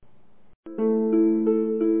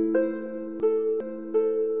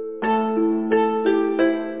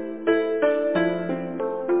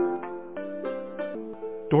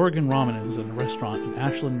Dorgan Ramen is a restaurant in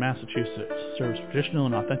Ashland, Massachusetts. Serves traditional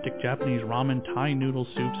and authentic Japanese ramen, Thai noodle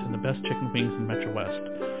soups, and the best chicken wings in Metro West.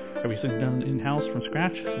 Everything done in-house from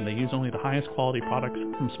scratch, and they use only the highest quality products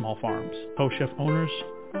from small farms. Co-chef owners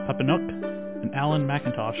Peppa Nook and Alan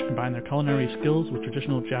McIntosh combine their culinary skills with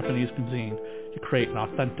traditional Japanese cuisine to create an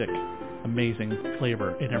authentic, amazing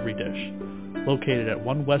flavor in every dish. Located at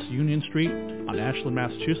 1 West Union Street on Ashland,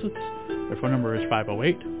 Massachusetts, their phone number is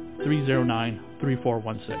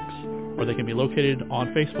 508-309-3416, or they can be located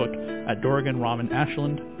on Facebook at Dorgan Ramen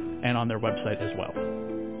Ashland and on their website as well,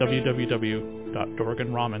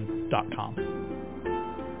 www.dorganramen.com.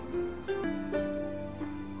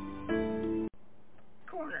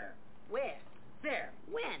 Corner. Where? There.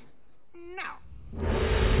 When? Now.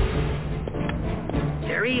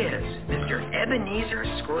 There he is, Mr. Ebenezer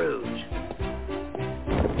Scrooge.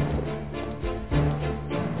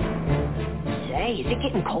 Say, is it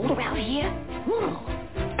getting colder out here?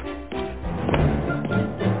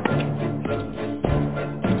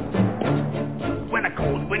 When a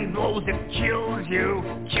cold wind blows, it chills you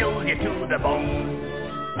to the bone.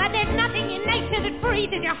 But there's nothing in nature that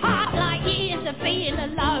freezes your heart like years to feel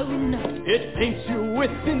alone. It paints you with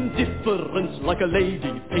indifference like a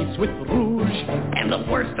lady paints with rouge. And the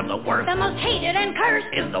worst of the worst, The most hated and cursed,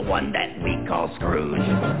 is the one that we call Scrooge.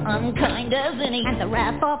 unkind as any, and the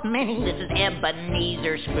wrath of many. This is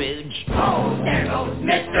Ebenezer Scrooge. Oh, there goes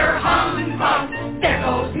Mr. Humbug, there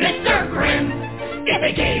goes Mr. Grim. If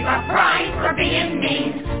they gave a prize for being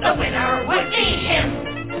mean, the winner would be him.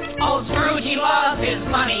 Old Scrooge, he loves his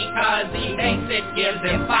money 'cause he thinks it gives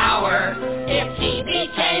him power. If he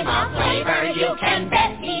became a flavor, you can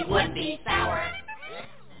bet he would be sour.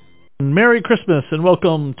 Merry Christmas and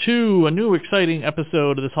welcome to a new exciting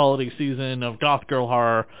episode of this holiday season of Goth Girl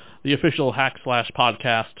Horror, the official Hack Slash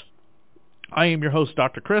podcast. I am your host,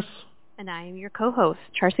 Dr. Chris. And I am your co-host,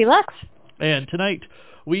 Charcy Lux. And tonight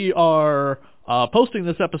we are posting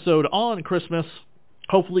this episode on Christmas.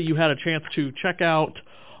 Hopefully you had a chance to check out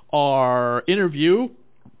our interview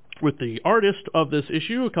with the artist of this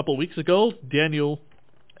issue a couple weeks ago, Daniel,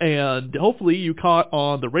 and hopefully you caught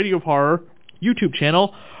on the Radio of Horror YouTube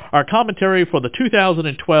channel our commentary for the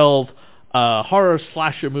 2012 horror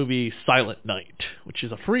slasher movie Silent Night, which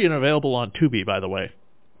is free and available on Tubi, by the way.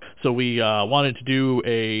 So we wanted to do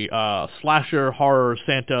a slasher horror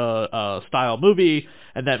Santa style movie,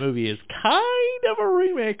 and that movie is kind of a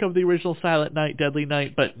remake of the original Silent Night, Deadly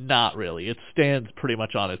Night, but not really. It stands pretty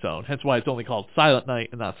much on its own. Hence why it's only called Silent Night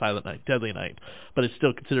and not Silent Night, Deadly Night. But it's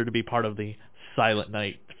still considered to be part of the Silent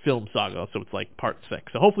Night film saga, so it's like part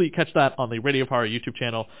 6. So hopefully you catch that on the Radio of Horror YouTube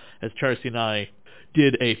channel, as Charcy and I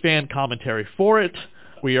did a fan commentary for it.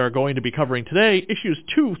 We are going to be covering today issues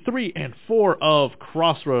 2, 3, and 4 of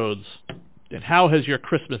Crossroads. And how has your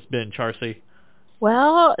Christmas been, Charcy?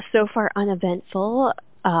 Well, so far uneventful.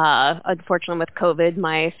 Unfortunately, with COVID,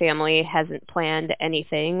 my family hasn't planned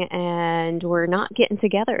anything, and we're not getting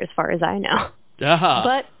together as far as I know. Uh-huh.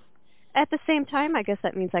 But at the same time, I guess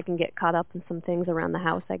that means I can get caught up in some things around the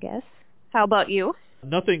house, I guess. How about you?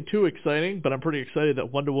 Nothing too exciting, but I'm pretty excited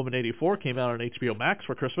that Wonder Woman 84 came out on HBO Max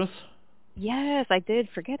for Christmas. Yes, I did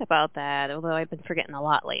forget about that, although I've been forgetting a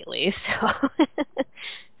lot lately.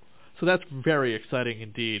 So that's very exciting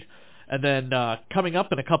indeed. And then coming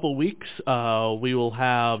up in a couple weeks, we will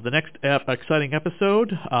have the next exciting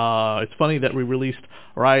episode. It's funny that we released,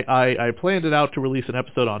 or I planned it out to release an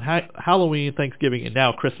episode on Halloween, Thanksgiving, and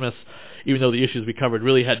now Christmas, even though the issues we covered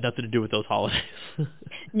really had nothing to do with those holidays.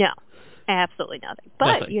 No, absolutely nothing.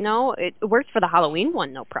 But, Nothing. you know, it worked for the Halloween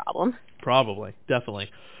one, no problem. Probably, definitely.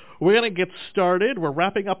 We're going to get started. We're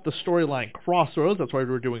wrapping up the storyline Crossroads. That's why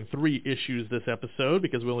we're doing 3 issues this episode,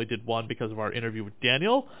 because we only did 1 because of our interview with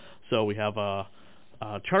Daniel. So we have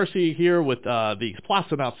Charcy here with the plot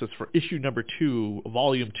synopsis for issue number 2,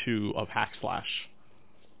 volume 2 of Hack Slash.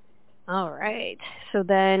 All right. So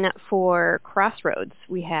then for Crossroads,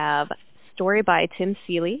 we have story by Tim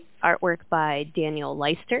Seeley, artwork by Daniel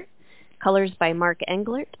Leister, colors by Mark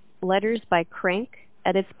Englert, letters by Crank,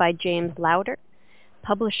 edits by James Lauder.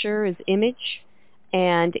 Publisher is Image,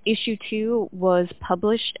 and issue 2 was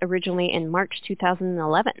published originally in March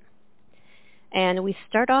 2011. And we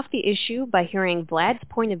start off the issue by hearing Vlad's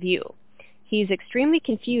point of view. He's extremely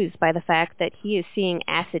confused by the fact that he is seeing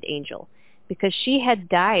Acid Angel, because she had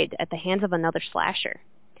died at the hands of another slasher.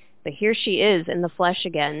 But here she is in the flesh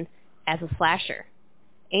again as a slasher.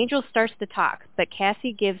 Angel starts to talk, but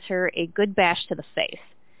Cassie gives her a good bash to the face.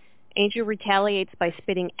 Angel retaliates by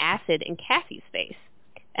spitting acid in Cassie's face,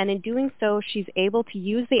 and in doing so, she's able to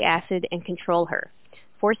use the acid and control her,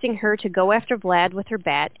 forcing her to go after Vlad with her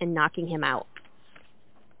bat and knocking him out.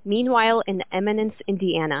 Meanwhile, in Eminence,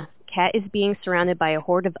 Indiana, Kat is being surrounded by a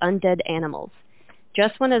horde of undead animals.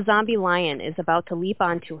 Just when a zombie lion is about to leap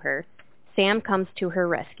onto her, Sam comes to her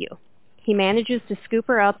rescue. He manages to scoop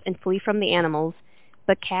her up and flee from the animals,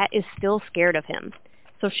 but Kat is still scared of him.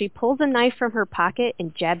 So she pulls a knife from her pocket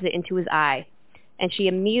and jabs it into his eye, and she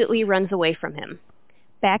immediately runs away from him.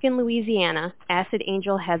 Back in Louisiana, Acid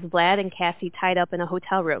Angel has Vlad and Cassie tied up in a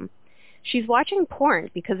hotel room. She's watching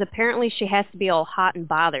porn because apparently she has to be all hot and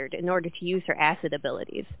bothered in order to use her acid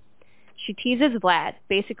abilities. She teases Vlad,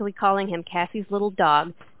 basically calling him Cassie's little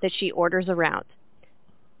dog that she orders around.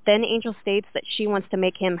 Then Angel states that she wants to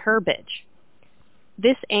make him her bitch.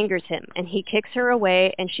 This angers him, and he kicks her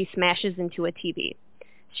away and she smashes into a TV.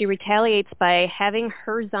 She retaliates by having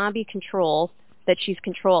her zombie control that she's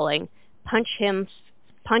controlling punch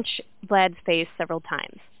Vlad's face several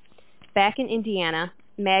times. Back in Indiana,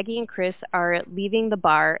 Maggie and Chris are leaving the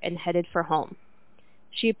bar and headed for home.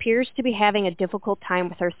 She appears to be having a difficult time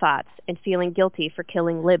with her thoughts and feeling guilty for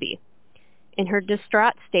killing Libby. In her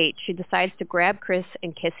distraught state, she decides to grab Chris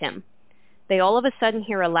and kiss him. They all of a sudden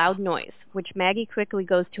hear a loud noise, which Maggie quickly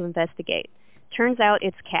goes to investigate. Turns out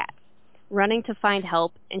it's Kat, running to find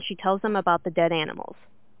help, and she tells them about the dead animals.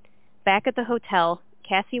 Back at the hotel,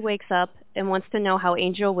 Cassie wakes up and wants to know how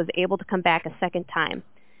Angel was able to come back a second time.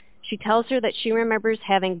 She tells her that she remembers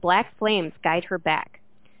having black flames guide her back.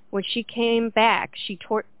 When she came back, she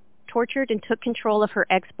tortured and took control of her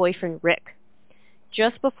ex-boyfriend, Rick.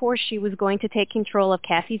 Just before she was going to take control of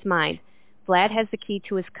Cassie's mind, Vlad has the key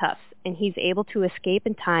to his cuffs, and he's able to escape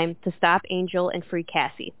in time to stop Angel and free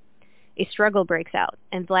Cassie. A struggle breaks out,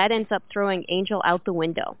 and Vlad ends up throwing Angel out the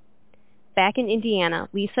window. Back in Indiana,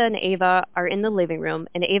 Lisa and Ava are in the living room,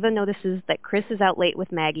 and Ava notices that Chris is out late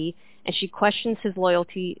with Maggie, and she questions his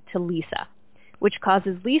loyalty to Lisa, which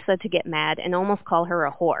causes Lisa to get mad and almost call her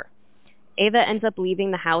a whore. Ava ends up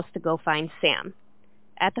leaving the house to go find Sam.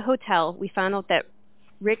 At the hotel, we found out that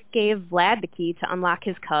Rick gave Vlad the key to unlock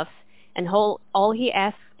his cuffs, and all he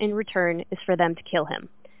asks in return is for them to kill him.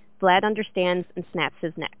 Vlad understands and snaps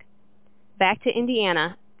his neck. Back to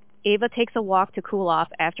Indiana, Ava takes a walk to cool off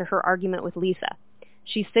after her argument with Lisa.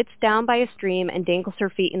 She sits down by a stream and dangles her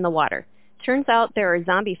feet in the water. Turns out there are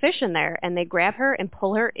zombie fish in there, and they grab her and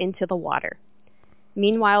pull her into the water.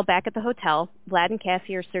 Meanwhile, back at the hotel, Vlad and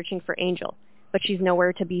Cassie are searching for Angel, but she's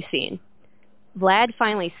nowhere to be seen. Vlad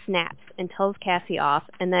finally snaps and tells Cassie off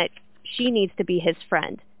and that she needs to be his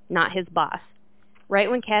friend, not his boss. Right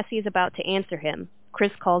when Cassie is about to answer him,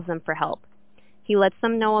 Chris calls them for help. He lets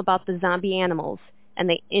them know about the zombie animals, and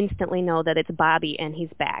they instantly know that it's Bobby and he's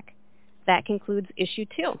back. That concludes issue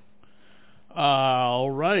 2. All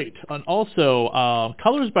right. And also,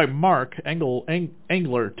 colors by Mark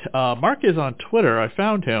Englert. Mark is on Twitter. I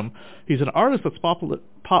found him. He's an artist that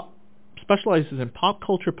specializes in pop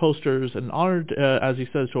culture posters and honored, as he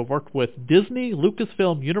says, to have worked with Disney,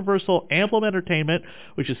 Lucasfilm, Universal, Amblin Entertainment,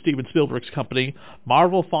 which is Steven Spielberg's company,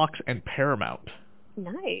 Marvel, Fox, and Paramount.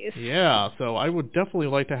 Nice. Yeah, so I would definitely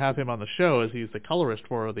like to have him on the show, as he's the colorist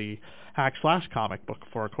for the Hack/Slash comic book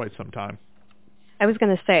for quite some time. I was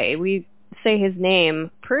going to say, we say his name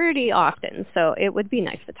pretty often, so it would be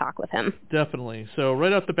nice to talk with him. Definitely. So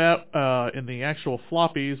right off the bat, in the actual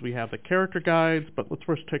floppies, we have the character guides, but let's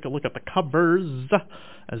first take a look at the covers,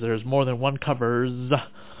 as there's more than one covers.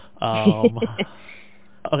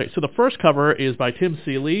 Okay, so the first cover is by Tim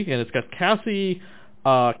Seeley, and it's got Cassie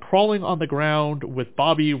crawling on the ground with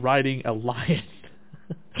Bobby riding a lion.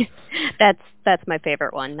 That's my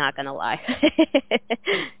favorite one, not gonna lie.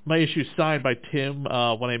 My issue signed by Tim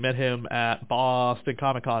when I met him at Boston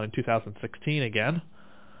Comic Con in 2016 again.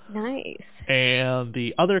 Nice. And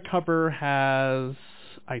the other cover has,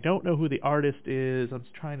 I don't know who the artist is, I'm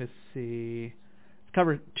trying to see, it's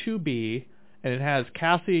cover 2B, and it has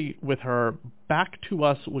Cassie with her back to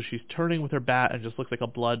us when she's turning with her bat, and just looks like a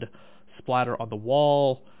blood splatter on the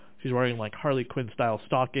wall. She's wearing like Harley Quinn style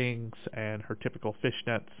stockings and her typical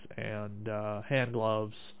fishnets and hand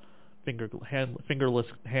gloves, fingerless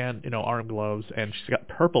arm gloves, and she's got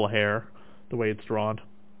purple hair the way it's drawn.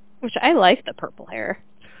 Which I like the purple hair,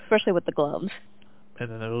 especially with the gloves.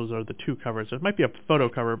 And then those are the two covers. There might be a photo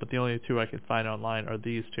cover, but the only two I can find online are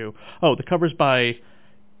these two. Oh, the cover's by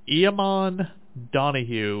Eamon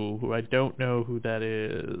Donahue, who I don't know who that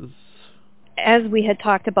is. As we had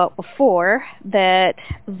talked about before, that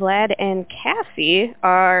Vlad and Cassie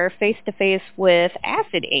are face-to-face with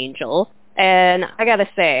Acid Angel, and I gotta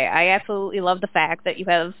say, I absolutely love the fact that you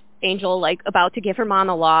have Angel, like, about to give her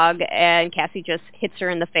monologue, and Cassie just hits her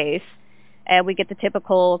in the face, and we get the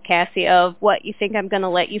typical Cassie of, what, you think I'm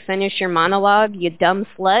gonna let you finish your monologue, you dumb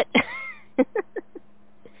slut?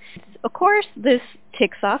 of course, this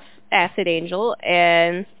ticks off Acid Angel,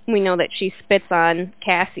 and we know that she spits on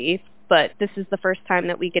Cassie, but this is the first time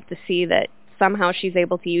that we get to see that somehow she's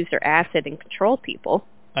able to use her acid and control people.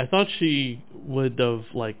 I thought she would have,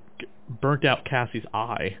 like, burnt out Cassie's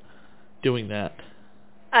eye doing that.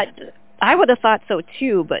 I would have thought so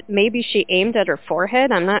too, but maybe she aimed at her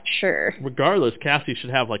forehead. I'm not sure. Regardless, Cassie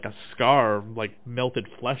should have, like, a scar, like melted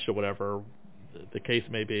flesh or whatever the case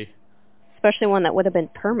may be. Especially one that would have been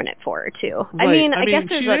permanent for her, too. Right. I mean, I guess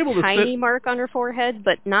there's she's able a to tiny mark on her forehead,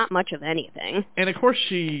 but not much of anything. And, of course,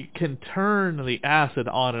 she can turn the acid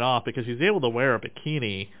on and off because she's able to wear a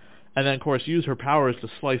bikini and then, of course, use her powers to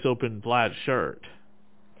slice open Vlad's shirt.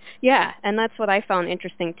 Yeah, and that's what I found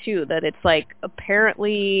interesting, too, that it's, like,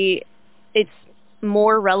 apparently it's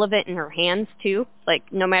more relevant in her hands, too.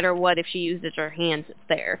 Like, no matter what, if she uses her hands, it's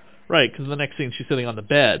there. Right, because the next scene she's sitting on the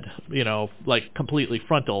bed, you know, like completely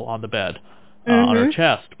frontal on the bed, on her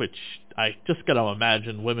chest, which I just got to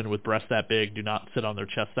imagine women with breasts that big do not sit on their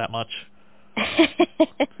chest that much.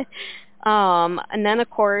 And then, of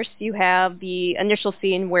course, you have the initial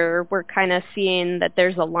scene where we're kind of seeing that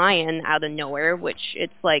there's a lion out of nowhere, which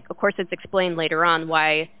it's like, of course, it's explained later on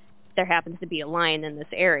why there happens to be a lion in this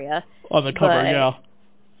area. On the cover, yeah.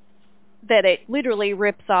 That it literally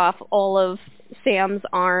rips off all of Sam's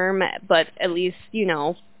arm, but at least, you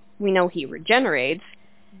know, we know he regenerates.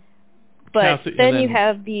 But then you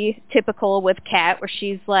have the typical with Kat where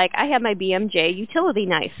she's like, I have my BMJ utility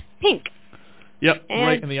knife, pink. Yep, and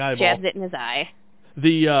right in the eyeball. Jabs it in his eye.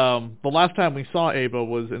 The last time we saw Ava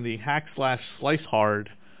was in the Hack/Slice Hard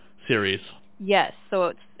series. Yes,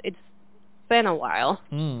 so it's been a while.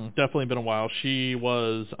 Definitely been a while. She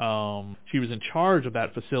was in charge of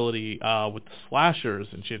that facility with the slashers,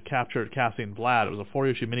 and she had captured Cassie and Vlad. It was a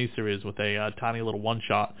 4-issue miniseries with a tiny little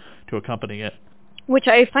one-shot to accompany it. Which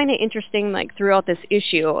I find it interesting, like, throughout this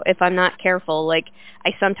issue, if I'm not careful, like,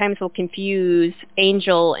 I sometimes will confuse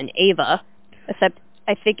Angel and Ava, except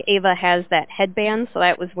I think Ava has that headband, so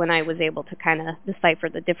that was when I was able to kind of decipher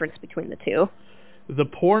the difference between the two. The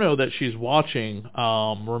porno that she's watching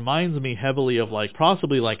reminds me heavily of, like,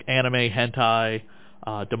 possibly, like, anime, hentai,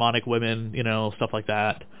 demonic women, you know, stuff like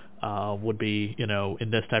that would be, you know,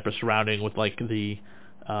 in this type of surrounding with, like, the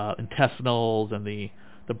intestinals and the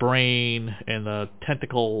brain and the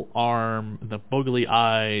tentacle arm and the boogly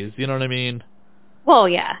eyes, you know what I mean? Well,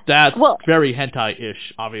 yeah. That's very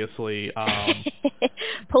hentai-ish, obviously.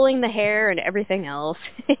 Pulling the hair and everything else.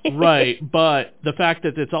 Right, but the fact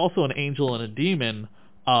that it's also an angel and a demon,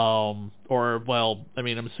 I'm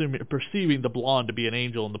perceiving the blonde to be an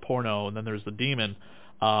angel in the porno, and then there's the demon,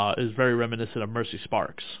 is very reminiscent of Mercy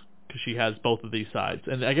Sparks, because she has both of these sides.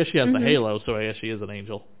 And I guess she has the halo, so I guess she is an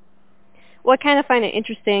angel. Well, I kind of find it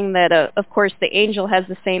interesting that, of course, the angel has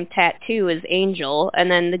the same tattoo as Angel, and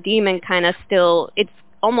then the demon kind of it's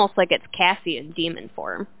almost like it's Cassie in demon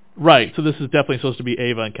form. Right, so this is definitely supposed to be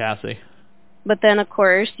Ava and Cassie. But then, of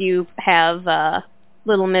course, you have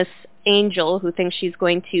little Miss Angel, who thinks she's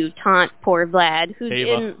going to taunt poor Vlad, who's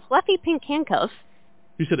Ava. in fluffy pink handcuffs.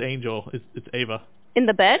 You said Angel. It's Ava. In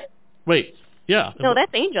the bed? Wait, yeah. No,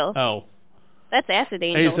 that's Angel. Oh. That's Acid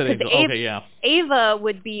Angel. Acid Angel. Okay, yeah. Ava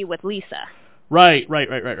would be with Lisa. Right.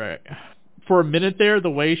 For a minute there, the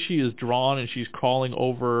way she is drawn and she's crawling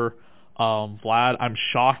over Vlad, I'm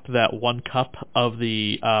shocked that one cup of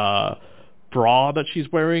the bra that she's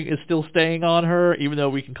wearing is still staying on her, even though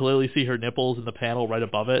we can clearly see her nipples in the panel right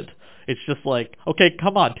above it. It's just like, okay,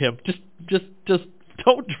 come on, Tim. Just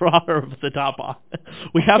don't draw her with the top on.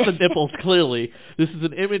 We have the nipples clearly. This is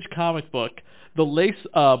an Image comic book. The lace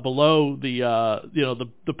below the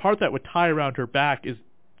part that would tie around her back is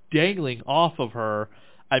dangling off of her.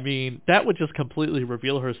 I mean, that would just completely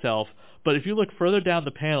reveal herself. But if you look further down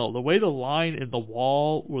the panel, the way the line in the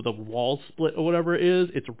wall, where the wall split or whatever it is,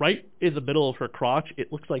 it's right in the middle of her crotch.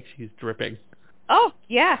 It looks like she's dripping. Oh,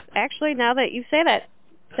 yeah. Actually, now that you say that,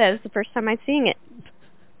 that is the first time I'm seeing it.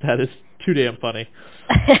 That is too damn funny.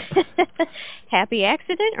 Happy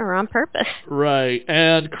accident or on purpose? Right.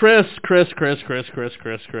 And Chris,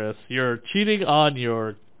 you're cheating on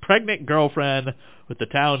your pregnant girlfriend with the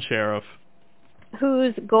town sheriff,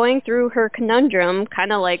 who's going through her conundrum,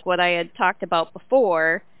 kind of like what I had talked about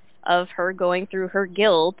before, of her going through her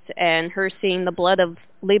guilt and her seeing the blood of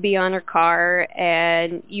Libby on her car,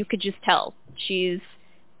 and you could just tell she's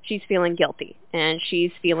feeling guilty, and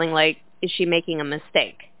she's feeling like, is she making a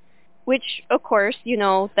mistake? Which, of course, you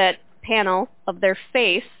know, that panel of their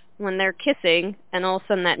face when they're kissing, and all of a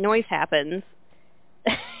sudden that noise happens.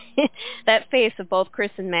 That face of both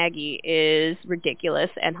Chris and Maggie is ridiculous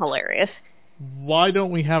and hilarious. why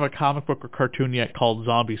don't we have a comic book or cartoon yet called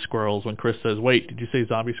Zombie Squirrels when Chris says, wait, did you say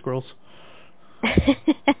zombie squirrels?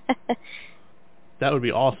 That would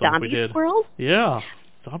be awesome if we did. Zombie squirrels? Yeah.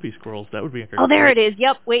 Zombie squirrels. That would be Oh, there it is.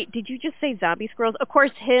 Yep. Wait, did you just say zombie squirrels? Of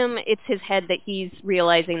course, it's his head that he's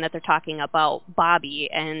realizing that they're talking about Bobby,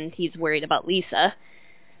 and he's worried about Lisa.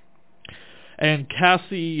 And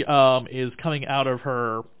Cassie is coming out of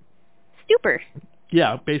her... Stupor.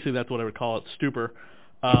 Yeah, basically that's what I would call it, stupor.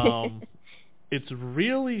 It's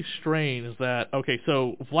really strange that... Okay,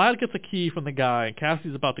 so Vlad gets a key from the guy, and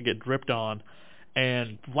Cassie's about to get dripped on,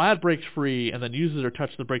 and Vlad breaks free and then uses her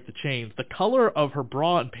touch to break the chains. The color of her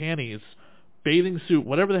bra and panties, bathing suit,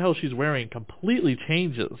 whatever the hell she's wearing, completely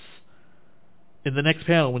changes in the next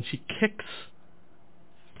panel when she kicks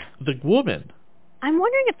the woman. I'm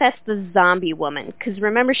wondering if that's the zombie woman, because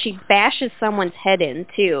remember, she bashes someone's head in,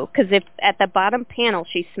 too. Because if at the bottom panel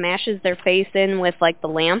she smashes their face in with, like, the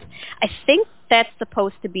lamp, I think that's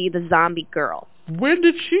supposed to be the zombie girl. When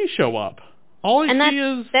did she show up? All I see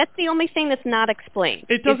is... That's the only thing that's not explained.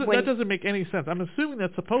 That doesn't make any sense. I'm assuming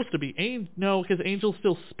that's supposed to be... No, because Angel's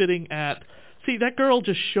still spitting at... See, that girl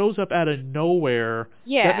just shows up out of nowhere.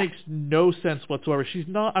 Yeah. That makes no sense whatsoever. She's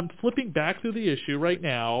not... I'm flipping back through the issue right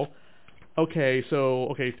now. Okay,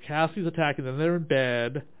 Cassie's attacking them. They're in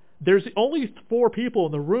bed. There's only 4 people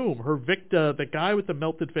in the room. Her Victa, the guy with the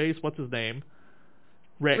melted face, what's his name?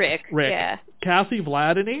 Rick. Yeah. Cassie,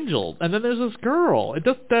 Vlad, and Angel. And then there's this girl. It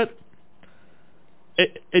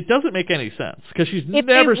doesn't make any sense because she's never seen.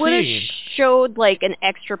 If they would have showed like an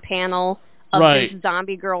extra panel of right. this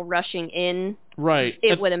zombie girl rushing in, right,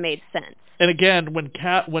 it would have made sense. And again, when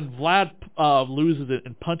Vlad loses it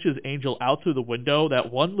and punches Angel out through the window,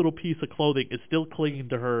 that one little piece of clothing is still clinging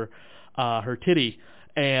to her titty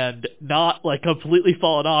and not like completely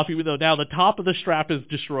fallen off, even though now the top of the strap is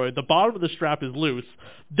destroyed, the bottom of the strap is loose.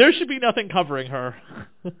 There should be nothing covering her.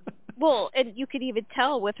 Well, and you could even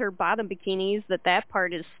tell with her bottom bikinis that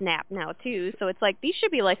part is snapped now, too. So it's like, these should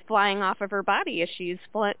be, like, flying off of her body as she's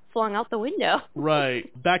flung out the window.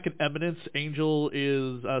 Right. Back in Eminence,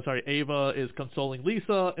 Ava is consoling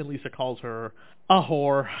Lisa, and Lisa calls her a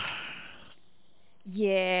whore.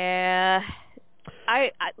 Yeah.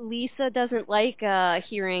 Lisa doesn't like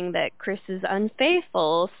hearing that Chris is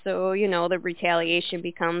unfaithful, so, the retaliation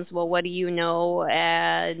becomes, well, what do you know,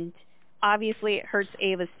 and... Obviously, it hurts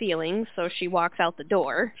Ava's feelings, so she walks out the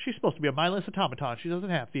door. She's supposed to be a mindless automaton. She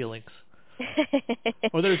doesn't have feelings.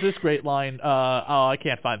 Or there's this great line. I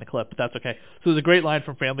can't find the clip, but that's okay. So there's a great line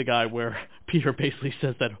from Family Guy where Peter basically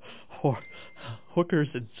says that hookers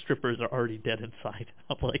and strippers are already dead inside.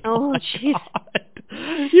 I'm like, oh jeez.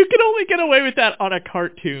 You can only get away with that on a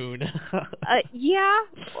cartoon. Yeah,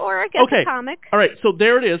 or I guess a comic. All right, so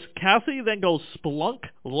there it is. Cassie then goes splunk,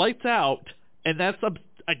 lights out, and that's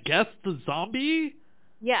I guess the zombie?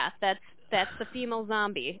 Yeah, that's the female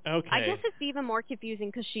zombie. Okay. I guess it's even more confusing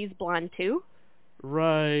because she's blonde too.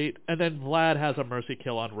 Right. And then Vlad has a mercy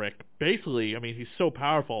kill on Rick. Basically, I mean, he's so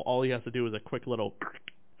powerful, all he has to do is a quick little...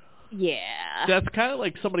 Yeah. That's kind of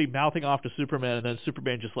like somebody mouthing off to Superman and then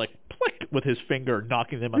Superman just like plick with his finger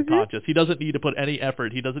knocking them unconscious. He doesn't need to put any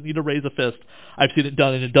effort. He doesn't need to raise a fist. I've seen it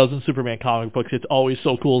done in a dozen Superman comic books. It's always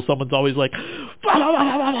so cool. Someone's always like,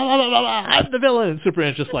 I'm the villain. And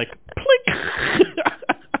Superman's just like, plink.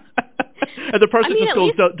 And the person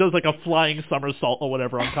does like a flying somersault or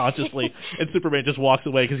whatever unconsciously, and Superman just walks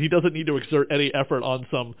away because he doesn't need to exert any effort on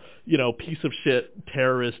some, piece of shit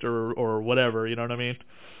terrorist or whatever, you know what I mean?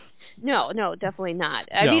 No, definitely not.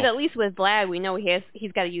 I mean, at least with Vlad, we know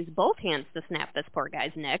he's got to use both hands to snap this poor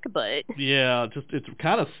guy's neck, but... Yeah, it's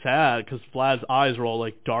kind of sad because Vlad's eyes are all,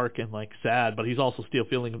 like, dark and, like, sad, but he's also still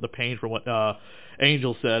feeling the pain from what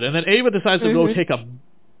Angel said. And then Ava decides to go take a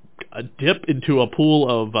dip into a pool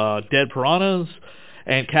of dead piranhas,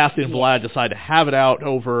 and Cassie and Vlad decide to have it out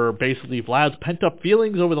over basically Vlad's pent-up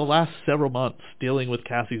feelings over the last several months dealing with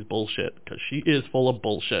Cassie's bullshit, because she is full of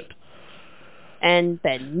bullshit. And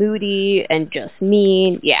been moody and just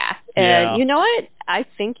mean. Yeah. And you know what? I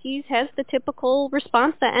think he has the typical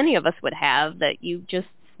response that any of us would have, that you just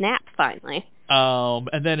snap finally.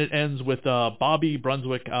 And then it ends with Bobby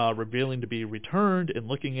Brunswick revealing to be returned and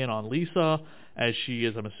looking in on Lisa as she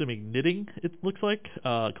is, I'm assuming, knitting, it looks like,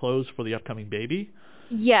 clothes for the upcoming baby.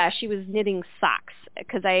 Yeah, she was knitting socks,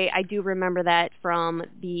 because I do remember that from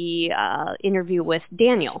the interview with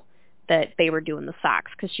Daniel, that they were doing the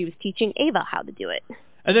socks because she was teaching Ava how to do it.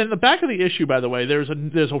 And then in the back of the issue, by the way, there's a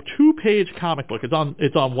 2-page comic book.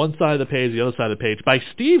 It's on one side of the page, the other side of the page, by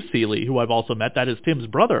Steve Seeley, who I've also met. That is Tim's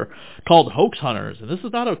brother, called Hoax Hunters. And this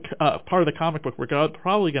is not a part of the comic book we're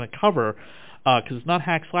probably going to cover because it's not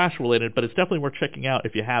hack slash related, but it's definitely worth checking out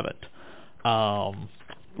if you haven't.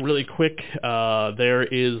 Really quick, there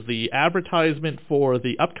is the advertisement for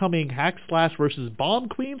the upcoming Hack Slash versus Bomb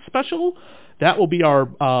Queen special. That will be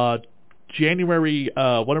our January,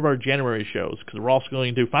 one of our January shows, because we're also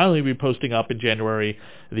going to finally be posting up in January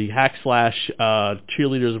the Hack Slash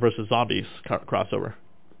Cheerleaders versus Zombies crossover.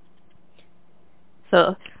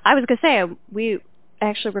 So I was going to say, we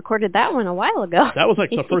actually recorded that one a while ago. That was like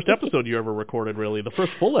the first episode you ever recorded, really. The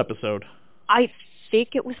first full episode. I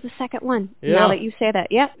think it was the second one, Yeah. now that you say that.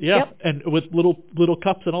 Yeah. Yep. And with little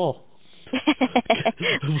cups and all.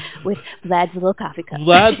 With Vlad's little coffee cup.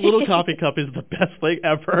 Vlad's little coffee cup is the best thing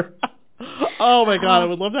ever. Oh my god, I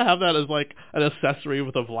would love to have that as like an accessory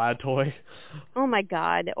with a Vlad toy. Oh my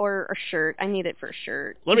god, or a shirt. I need it for a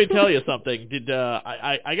shirt. Let me tell you something. Did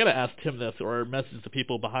I gotta ask Tim this or message the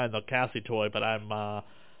people behind the Cassie toy, but I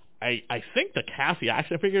think the Cassie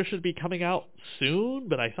action figure should be coming out soon,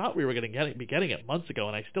 but I thought we were gonna be getting it months ago,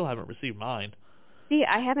 and I still haven't received mine. See,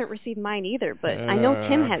 I haven't received mine either, but I know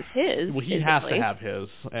Tim has his. Well, he has to have his,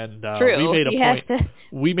 and True.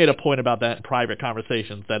 we made a point about that in private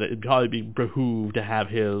conversations, that it'd probably be behooved to have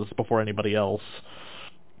his before anybody else.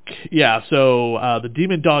 Yeah, so the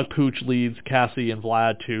Demon Dog Pooch leads Cassie and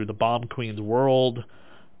Vlad to the Bomb Queen's world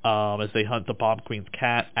as they hunt the Bomb Queen's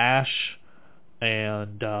cat, Ash.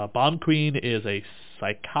 And Bomb Queen is a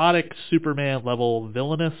psychotic Superman-level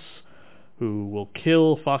villainess who will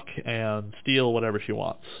kill, fuck, and steal whatever she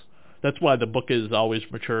wants. That's why the book is always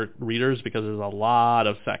for mature readers, because there's a lot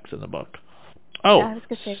of sex in the book. Oh. Yeah, I was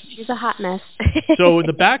going to say, she's a hot mess. So in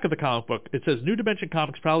the back of the comic book, it says New Dimension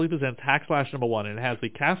Comics proudly presents Hack Slash #1, and it has the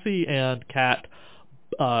Cassie and Kat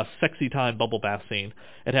sexy time bubble bath scene.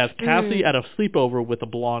 It has Cassie at a sleepover with a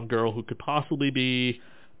blonde girl who could possibly be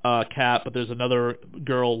Kat, but there's another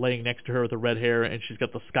girl laying next to her with the red hair, and she's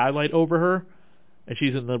got the skylight over her, and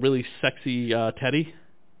she's in the really sexy Teddy.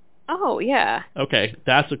 Oh, yeah. Okay,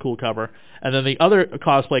 that's a cool cover. And then the other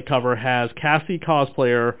cosplay cover has Cassie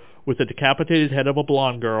cosplayer with the decapitated head of a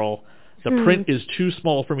blonde girl. The print is too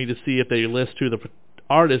small for me to see if they list who the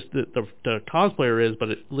artist, the cosplayer is, but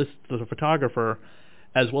it lists the photographer,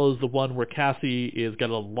 as well as the one where Cassie is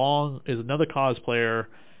another cosplayer,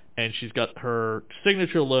 and she's got her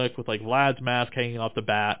signature look with like Vlad's mask hanging off the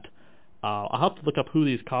bat. I'll have to look up who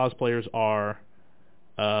these cosplayers are.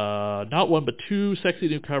 Not one but two sexy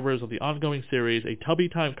new covers of the ongoing series, a Tubby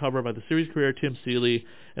Time cover by the series creator Tim Seeley,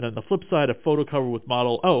 and on the flip side a photo cover with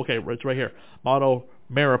model, it's right here, model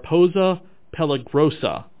Mariposa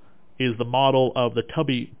Pelagrosa is the model of the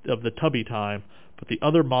Tubby Time, but the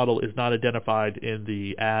other model is not identified in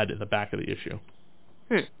the ad in the back of the issue.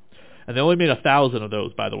 And they only made 1,000 of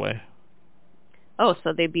those, by the way. Oh,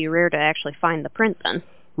 so they'd be rare to actually find the print then.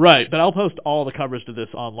 Right, but I'll post all the covers to this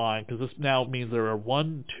online, because this now means there are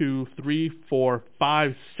 1, 2, 3, 4,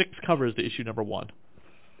 5, 6 covers to issue #1.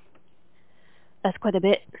 That's quite a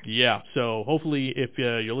bit. Yeah, so hopefully if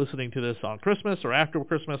you're listening to this on Christmas or after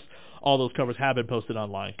Christmas, all those covers have been posted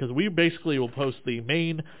online, because we basically will post the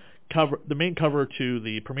main cover to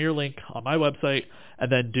the premiere link on my website, and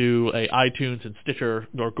then do a iTunes and Stitcher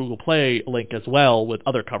or Google Play link as well with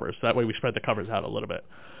other covers. So that way we spread the covers out a little bit.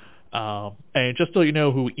 And just so you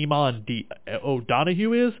know who Eamon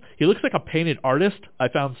O'Donoghue is, he looks like a painted artist. I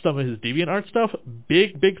found some of his DeviantArt stuff.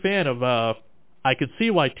 Big fan of, I could see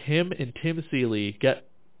why Tim and Tim Seeley get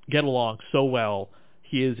along so well.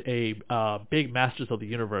 He is a big Masters of the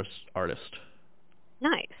Universe artist.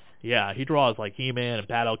 Nice. Yeah, he draws like He-Man and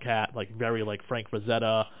Battle Cat, like very like Frank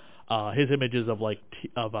Frazetta. His images of like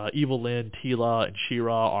Evil Lyn, Teela, and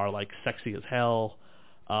She-Ra are like sexy as hell.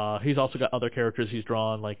 He's also got other characters he's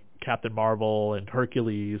drawn, like Captain Marvel and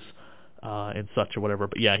Hercules and such or whatever.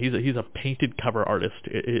 But yeah, he's a painted cover artist.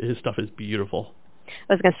 His stuff is beautiful.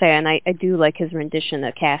 I was going to say, and I do like his rendition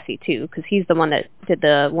of Cassie, too, because he's the one that did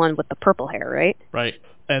the one with the purple hair, right? Right.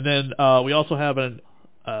 And then we also have an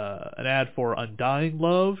ad for Undying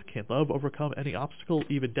Love. Can love overcome any obstacle,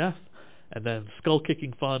 even death? And then Skull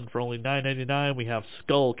Kicking Fun for only $9.99. We have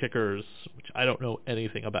Skull Kickers, which I don't know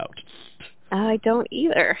anything about. I don't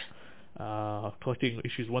either. Collecting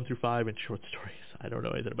issues 1 through 5 and short stories. I don't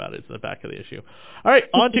know anything about it. It's in the back of the issue. All right,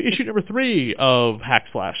 on to issue number 3 of Hack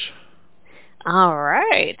Slash. All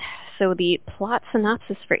right. So the plot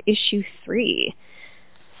synopsis for issue 3.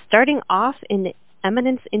 Starting off in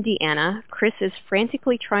Eminence, Indiana, Chris is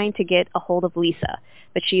frantically trying to get a hold of Lisa,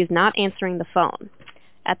 but she is not answering the phone.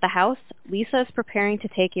 At the house, Lisa is preparing to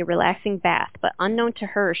take a relaxing bath, but unknown to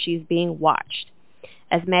her, she is being watched.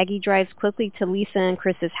 As Maggie drives quickly to Lisa and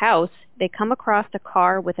Chris's house, they come across a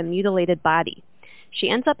car with a mutilated body. She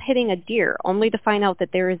ends up hitting a deer, only to find out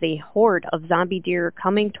that there is a horde of zombie deer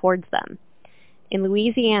coming towards them. In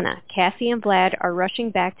Louisiana, Cassie and Vlad are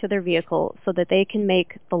rushing back to their vehicle so that they can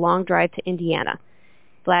make the long drive to Indiana.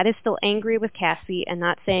 Vlad is still angry with Cassie and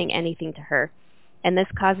not saying anything to her, and this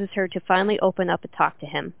causes her to finally open up and talk to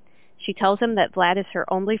him. She tells him that Vlad is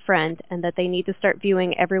her only friend and that they need to start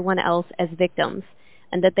viewing everyone else as victims,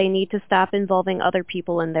 and that they need to stop involving other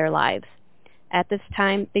people in their lives. At this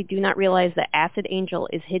time, they do not realize that Acid Angel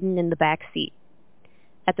is hidden in the back seat.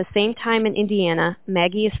 At the same time in Indiana,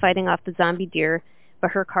 Maggie is fighting off the zombie deer,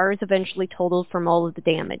 but her car is eventually totaled from all of the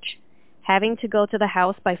damage. Having to go to the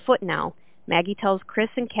house by foot now, Maggie tells Chris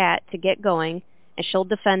and Kat to get going, and she'll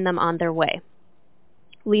defend them on their way.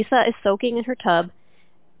 Lisa is soaking in her tub,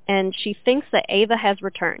 and she thinks that Ava has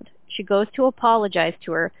returned. She goes to apologize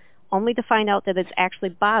to her, only to find out that it's actually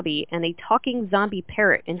Bobby and a talking zombie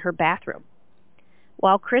parrot in her bathroom.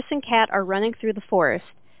 While Chris and Kat are running through the forest,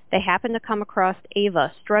 they happen to come across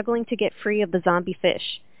Ava struggling to get free of the zombie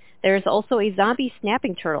fish. There is also a zombie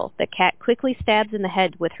snapping turtle that Kat quickly stabs in the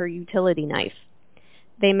head with her utility knife.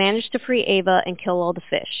 They manage to free Ava and kill all the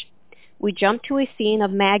fish. We jump to a scene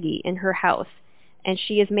of Maggie in her house, and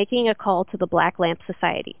she is making a call to the Black Lamp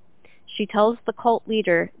Society. She tells the cult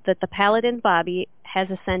leader that the paladin Bobby has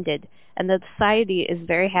ascended, and the society is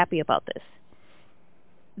very happy about this.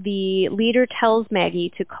 The leader tells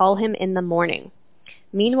Maggie to call him in the morning.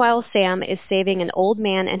 Meanwhile, Sam is saving an old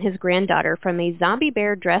man and his granddaughter from a zombie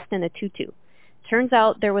bear dressed in a tutu. Turns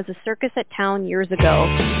out there was a circus at town years ago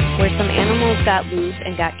where some animals got loose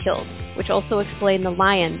and got killed, which also explained the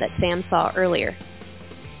lion that Sam saw earlier.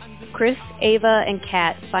 Chris, Ava, and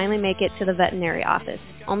Kat finally make it to the veterinary office,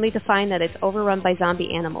 only to find that it's overrun by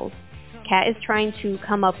zombie animals. Kat is trying to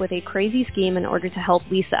come up with a crazy scheme in order to help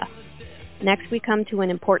Lisa. Next we come to an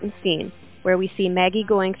important scene, where we see Maggie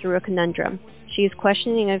going through a conundrum. She is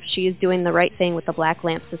questioning if she is doing the right thing with the Black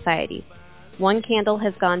Lamp Society. One candle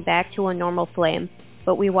has gone back to a normal flame,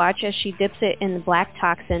 but we watch as she dips it in the black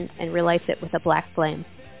toxin and relights it with a black flame.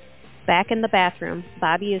 Back in the bathroom,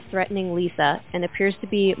 Bobby is threatening Lisa and appears to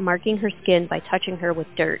be marking her skin by touching her with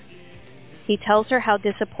dirt. He tells her how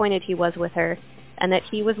disappointed he was with her and that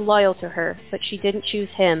he was loyal to her, but she didn't choose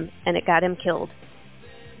him and it got him killed.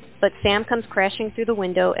 But Sam comes crashing through the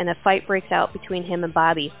window and a fight breaks out between him and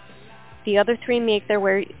Bobby. The other three make their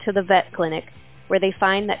way to the vet clinic, where they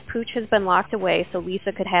find that Pooch has been locked away so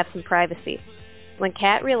Lisa could have some privacy. When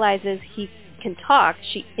Kat realizes he can talk,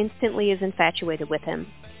 she instantly is infatuated with him.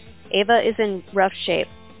 Ava is in rough shape,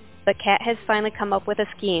 but Kat has finally come up with a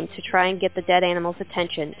scheme to try and get the dead animal's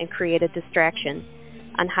attention and create a distraction.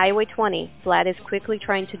 On Highway 20, Vlad is quickly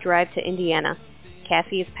trying to drive to Indiana.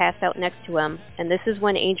 Cassie is passed out next to him, and this is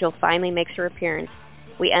when Angel finally makes her appearance.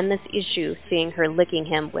 We end this issue seeing her licking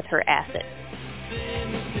him with her acid.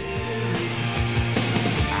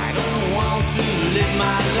 I don't want to live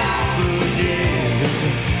my life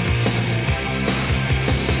again.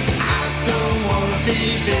 I don't want to be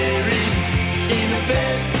buried in a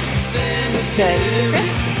bed cemetery. Good.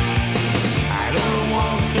 I don't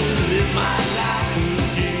want to live my life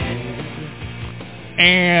again.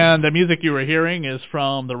 And the music you were hearing is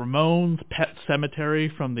from the Ramones' Pet Cemetery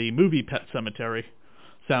from the movie Pet Cemetery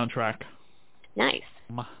soundtrack. Nice.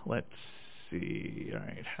 Let's see. All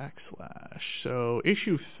right, /. So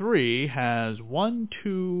issue 3 has 1,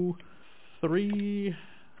 2, 3.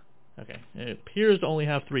 Okay, it appears to only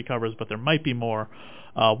have 3 covers, but there might be more.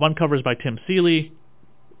 1 cover is by Tim Seeley,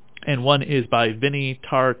 and 1 is by Vinnie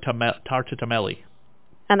Tartamelli.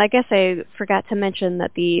 And I guess I forgot to mention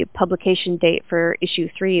that the publication date for issue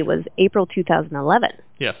 3 was April 2011.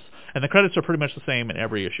 Yes, and the credits are pretty much the same in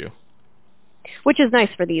every issue. Which is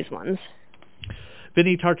nice for these ones.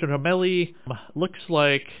 Vinnie Tartamelli looks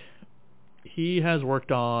like he has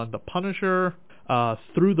worked on The Punisher,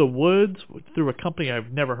 Through the Woods, through a company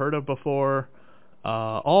I've never heard of before.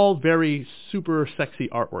 All very super sexy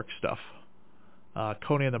artwork stuff.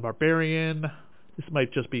 Conan the Barbarian. This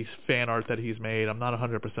might just be fan art that he's made. I'm not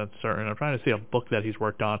 100% certain. I'm trying to see a book that he's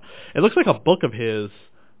worked on. It looks like a book of his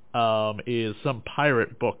is some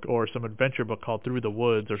pirate book or some adventure book called Through the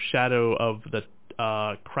Woods, or Shadow of the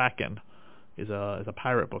Kraken is a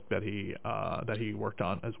pirate book that he worked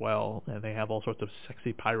on as well. And they have all sorts of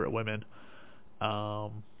sexy pirate women.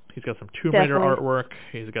 He's got some Tomb Raider artwork.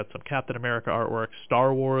 He's got some Captain America artwork.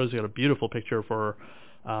 Star Wars. He got a beautiful picture for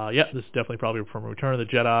this is definitely probably from Return of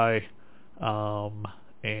the Jedi.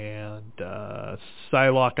 And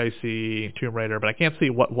Psylocke, I see Tomb Raider, but I can't see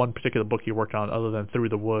what one particular book he worked on other than Through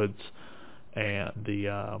the Woods and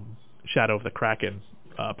the Shadow of the Kraken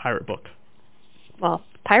pirate book. Well,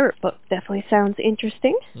 pirate book definitely sounds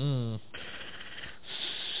interesting.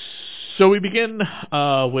 So we begin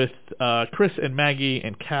with Chris and Maggie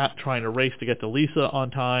and Kat trying to race to get to Lisa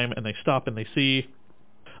on time, and they stop and they see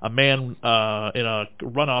a man in a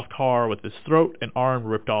runoff car with his throat and arm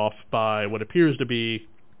ripped off by what appears to be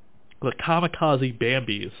the kamikaze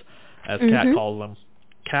Bambis, as Kat calls them.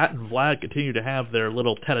 Kat and Vlad continue to have their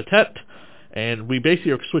little tete-a-tete, and we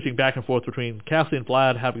basically are switching back and forth between Cassie and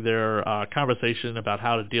Vlad having their conversation about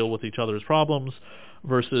how to deal with each other's problems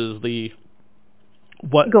versus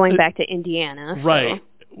going back to Indiana. Right,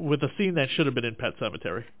 with a scene that should have been in Pet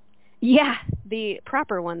Sematary. Yeah, the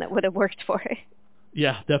proper one that would have worked for it.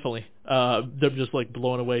 Yeah, definitely. Them just like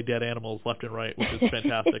blowing away dead animals left and right, which is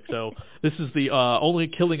fantastic. So this is the only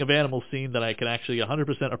killing of animals scene that I can actually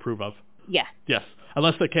 100% approve of. Yeah. Yes,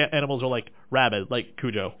 unless the animals are like rabid, like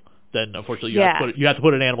Cujo. Then unfortunately you have to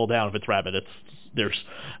put an animal down if it's rabid.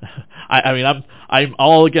 I mean I'm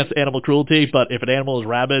all against animal cruelty, but if an animal is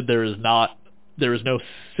rabid, there is no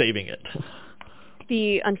saving it.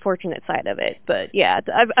 The unfortunate side of it, but yeah,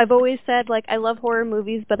 I've always said like I love horror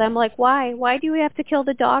movies, but I'm like why do we have to kill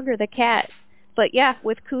the dog or the cat? But yeah,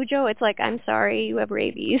 with Cujo, it's like I'm sorry, you have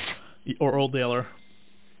rabies. Or Old Yeller.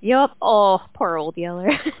 Yep. Oh, poor Old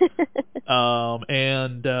Yeller.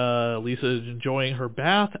 And Lisa is enjoying her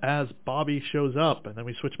bath as Bobby shows up, and then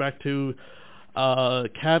we switch back to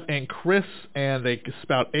Kat and Chris, and they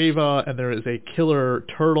spout Ava, and there is a killer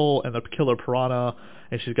turtle and a killer piranha,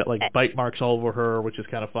 and she's got like bite marks all over her, which is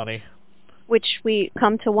kind of funny. Which we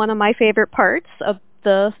come to one of my favorite parts of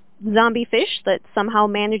the zombie fish that somehow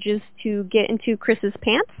manages to get into Chris's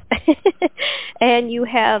pants. And you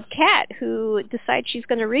have Kat, who decides she's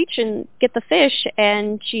going to reach and get the fish,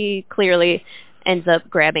 and she clearly ends up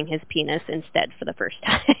grabbing his penis instead for the first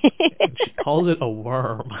time. She calls it a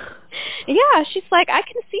worm. Yeah, she's like, I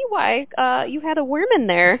can see why you had a worm in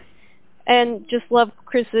there. And just love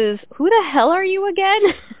Chris's, who the hell are you again?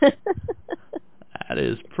 That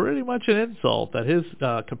is pretty much an insult, that his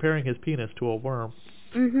comparing his penis to a worm.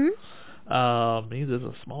 Means it's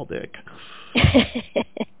a small dick.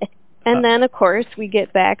 And then, of course, we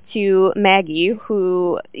get back to Maggie,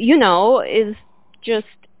 who, is just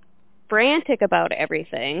frantic about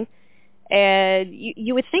everything. And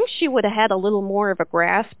you would think she would have had a little more of a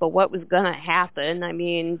grasp of what was going to happen. I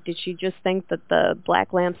mean, did she just think that the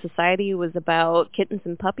Black Lamp Society was about kittens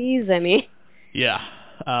and puppies? I mean... Yeah.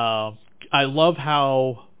 I love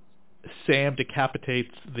how Sam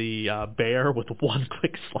decapitates the bear with one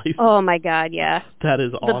quick slice. Oh, my God, yeah. That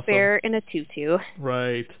is awesome. The bear in a tutu.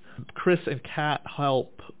 Right. Chris and Kat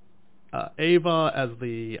help Ava as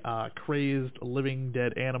the crazed living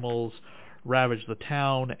dead animals ravage the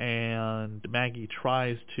town, and Maggie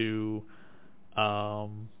tries to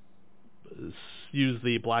use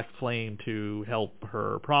the black flame to help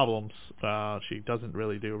her problems. She doesn't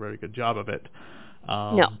really do a very good job of it.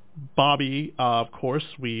 No. Bobby, of course,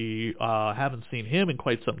 we haven't seen him in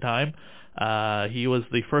quite some time. He was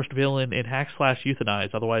the first villain in Hack Slash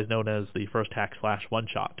Euthanize, otherwise known as the first Hack Slash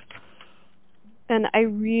One-Shot. And I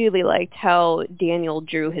really liked how Daniel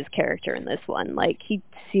drew his character in this one. Like, he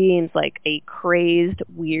seems like a crazed,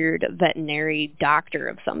 weird veterinary doctor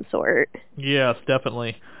of some sort. Yes,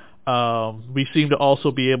 definitely. We seem to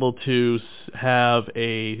also be able to have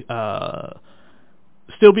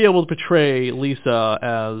still be able to portray Lisa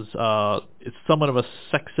as it's somewhat of a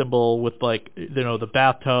sex symbol with, like, the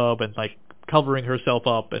bathtub and, like, covering herself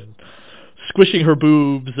up and squishing her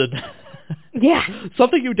boobs and... Yeah.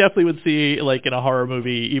 Something you definitely would see, like, in a horror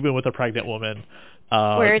movie, even with a pregnant woman.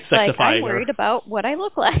 Where it's like, I'm worried about what I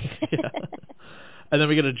look like. Yeah. And then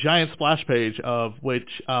we get a giant splash page of which,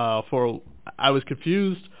 I was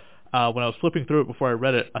confused when I was flipping through it before I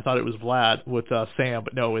read it. I thought it was Vlad with Sam,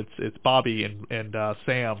 but no, it's Bobby and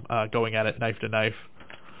Sam going at it knife to knife.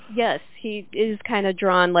 Yes, he is kind of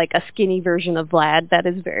drawn like a skinny version of Vlad. That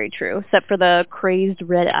is very true, except for the crazed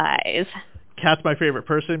red eyes. Kat's my favorite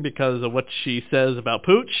person because of what she says about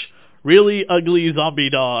Pooch. Really ugly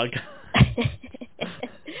zombie dog.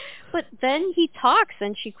 But then he talks,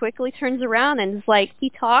 and she quickly turns around and is like,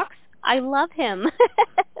 he talks? I love him.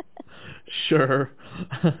 Sure.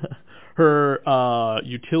 Her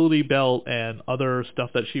utility belt and other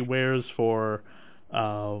stuff that she wears for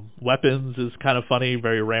weapons is kind of funny,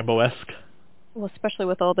 very Rambo-esque. Well, especially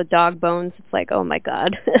with all the dog bones, it's like, oh my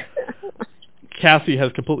God. Cassie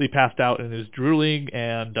has completely passed out and is drooling,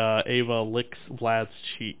 and Ava licks Vlad's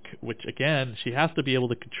cheek, which, again, she has to be able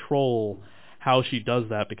to control how she does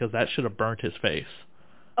that because that should have burnt his face.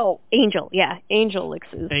 Oh, Angel, yeah. Angel licks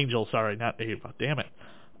his... Angel, sorry, not Ava. Damn it.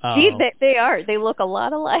 See, they are. They look a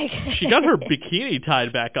lot alike. She got her bikini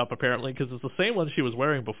tied back up, apparently, because it's the same one she was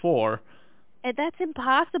wearing before. And that's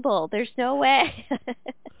impossible. There's no way.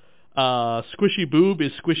 Squishy boob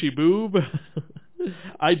is squishy boob.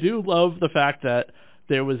 I do love the fact that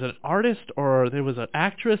there was an artist or there was an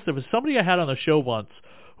actress, there was somebody I had on the show once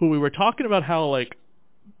who we were talking about how like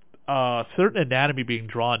certain anatomy being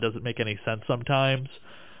drawn doesn't make any sense sometimes,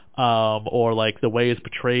 or like the way it's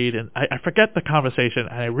portrayed, and I forget the conversation,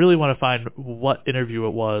 and I really want to find what interview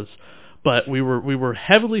it was, but we were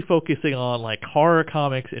heavily focusing on like horror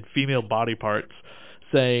comics and female body parts,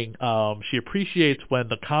 saying she appreciates when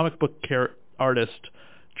the comic book artist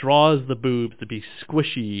draws the boobs to be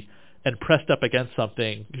squishy and pressed up against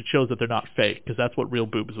something. It shows that they're not fake, because that's what real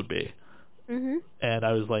boobs would be. Mm-hmm. And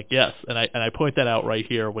I was like, yes, and I point that out right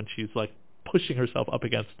here when she's like pushing herself up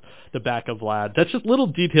against the back of Vlad. That's just little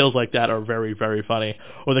details like that are very, very funny.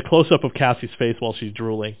 Or the close-up of Cassie's face while she's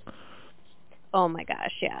drooling. Oh my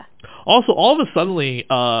gosh, yeah. Also, all of a sudden,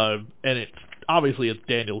 and it's obviously it's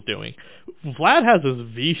Daniel's doing, Vlad has this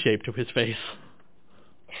V shape to his face.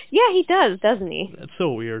 Yeah, he does, doesn't he? That's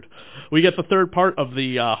so weird. We get the third part of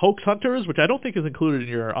the Hoax Hunters, which I don't think is included in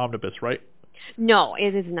your omnibus, right? No,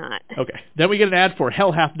 it is not. Okay. Then we get an ad for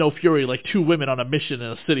Hell Hath No Fury, like two women on a mission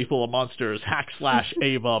in a city full of monsters.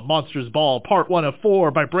 Hack/Ava, Monsters Ball, Part 1 of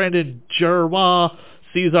 4 by Brandon Jerwa,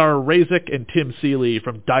 Cesar Razik, and Tim Seeley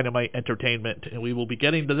from Dynamite Entertainment. And we will be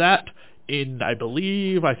getting to that in, I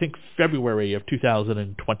think February of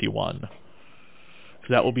 2021. So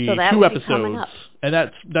that will be so that 2 will be episodes. And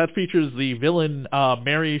that features the villain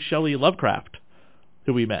Mary Shelley Lovecraft,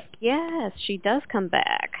 who we met. Yes, she does come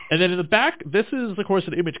back. And then in the back, this is, of course,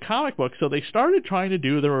 an Image comic book, so they started trying to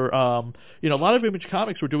do their, a lot of Image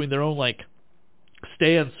Comics were doing their own, like,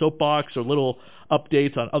 stand soapbox or little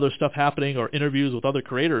updates on other stuff happening or interviews with other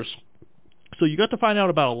creators. So you got to find out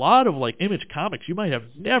about a lot of, like, Image Comics you might have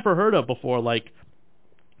never heard of before, like,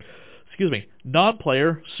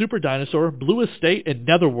 Non-Player, Super Dinosaur, Blue Estate, and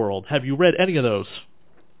Netherworld. Have you read any of those?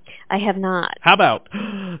 I have not. How about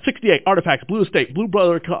 68 Artifacts, Blue Estate, Blue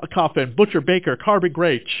Brother Coffin, Butcher Baker, Carbon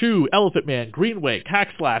Gray, Chew, Elephant Man, Greenway,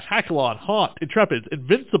 Hackslash, Hackalon, Haunt, Intrepids,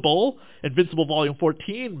 Invincible Volume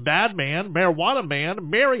 14, Madman, Marijuana Man,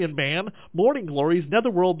 Marion Man, Morning Glories,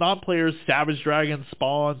 Netherworld, Non-Players, Savage Dragon,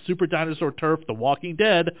 Spawn, Super Dinosaur Turf, The Walking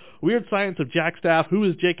Dead, Weird Science of Jack Staff, Who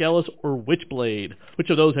is Jake Ellis, or Witchblade. Which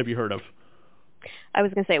of those have you heard of? I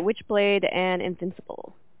was going to say Witchblade and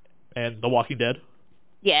Invincible. And The Walking Dead?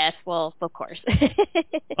 Yes, well, of course.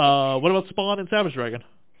 What about Spawn and Savage Dragon?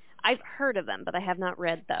 I've heard of them, but I have not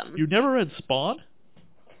read them. You never read Spawn?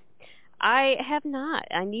 I have not.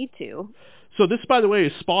 I need to. So this, by the way,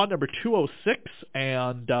 is Spawn number 206,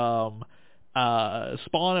 and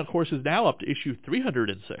Spawn, of course, is now up to issue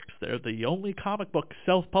 306. They're the only comic book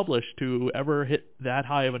self-published to ever hit that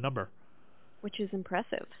high of a number. Which is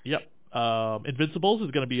impressive. Yep. Invincibles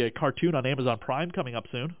is going to be a cartoon on Amazon Prime coming up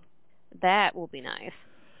soon. That will be nice.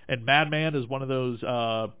 And Madman is one of those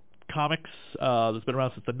comics that's been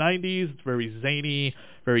around since the 90s. It's very zany,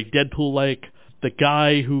 very Deadpool-like. The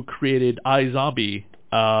guy who created iZombie,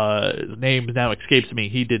 his name now escapes me.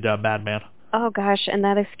 He did Madman. Oh, gosh, and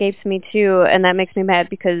that escapes me, too. And that makes me mad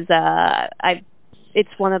because it's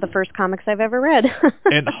one of the first comics I've ever read.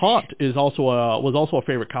 And Haunt was also a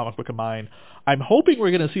favorite comic book of mine. I'm hoping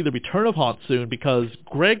we're going to see the return of Haunt soon because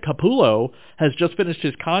Greg Capullo has just finished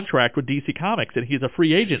his contract with DC Comics, and he's a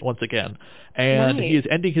free agent once again. And Nice. he is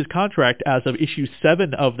ending his contract as of issue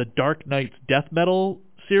 7 of the Dark Knight's Death Metal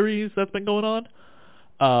series that's been going on.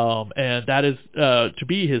 And that is to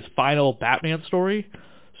be his final Batman story.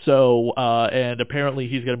 So, and apparently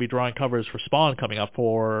he's going to be drawing covers for Spawn coming up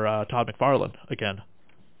for Todd McFarlane again.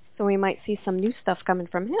 So we might see some new stuff coming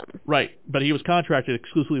from him. Right, but he was contracted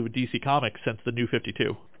exclusively with DC Comics since the New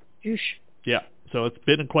 52. Oosh. Yeah, so it's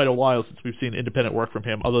been quite a while since we've seen independent work from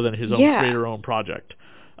him other than his own creator-owned project.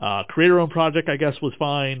 Creator-owned project, I guess, was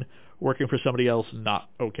fine. Working for somebody else, not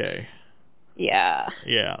okay. Yeah.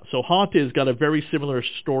 Yeah, so Haunt has got a very similar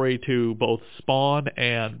story to both Spawn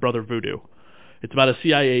and Brother Voodoo. It's about a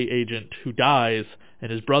CIA agent who dies,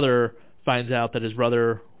 and his brother finds out that his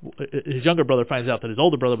younger brother finds out that his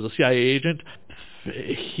older brother was a CIA agent.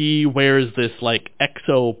 He wears this like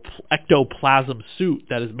ectoplasm suit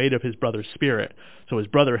that is made of his brother's spirit. So his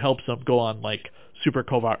brother helps him go on like super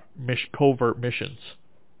covert missions.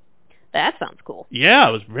 That sounds cool. Yeah,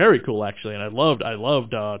 it was very cool actually, and I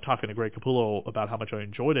loved talking to Greg Capullo about how much I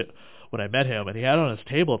enjoyed it when I met him. And he had on his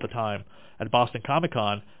table at the time at Boston Comic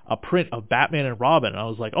Con a print of Batman and Robin. And I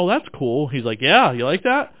was like, oh, that's cool. He's like, yeah, you like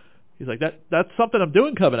that? He's like, that's something I'm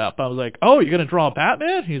doing coming up. I was like, oh, you're going to draw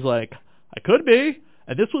Batman? He's like, I could be.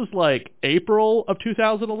 And this was like April of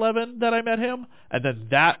 2011 that I met him. And then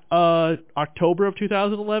that October of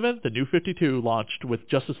 2011, the New 52 launched with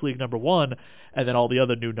Justice League #1, and then all the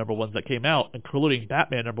other new #1s that came out, including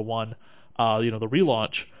Batman #1, the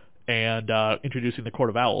relaunch, and introducing the Court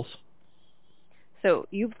of Owls. So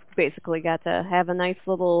you've basically got to have a nice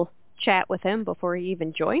little chat with him before he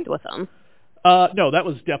even joined with them. No, that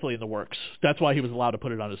was definitely in the works. That's why he was allowed to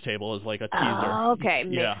put it on his table as like a teaser. Oh, okay.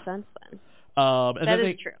 Yeah. Makes sense then. And that then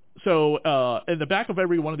is true. So in the back of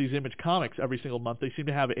every one of these Image Comics, every single month, they seem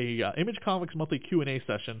to have a Image Comics monthly Q&A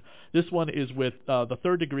session. This one is with the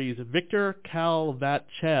Third Degree's Victor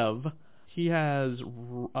Kalvatchev. He has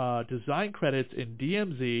design credits in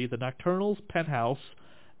DMZ, The Nocturnals, Penthouse,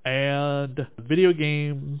 and video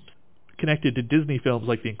games connected to Disney films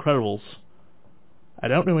like The Incredibles. I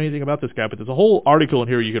don't know anything about this guy, but there's a whole article in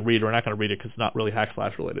here you can read. We're not going to read it because it's not really Hack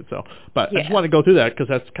Slash related. But I just want to go through that because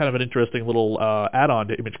that's kind of an interesting little add-on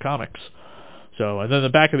to Image Comics. So, and then the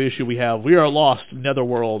back of the issue we have We Are Lost,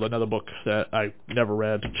 Netherworld, another book that I never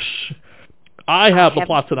read. I have the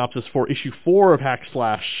plot synopsis for issue 4 of Hack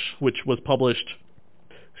Slash, which was published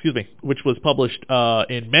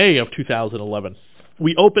in May of 2011.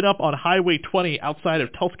 We open up on Highway 20 outside of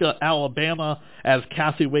Tulsa, Alabama, as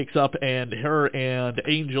Cassie wakes up and her and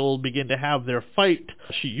Angel begin to have their fight.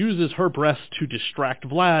 She uses her breast to distract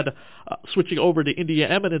Vlad. Switching over to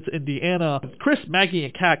Eminence, Indiana, Chris, Maggie,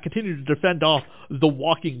 and Kat continue to defend off the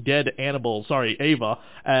Walking Dead Ava,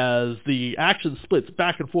 as the action splits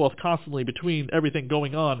back and forth constantly between everything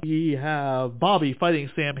going on. We have Bobby fighting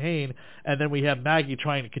Sam Hain, and then we have Maggie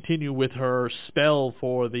trying to continue with her spell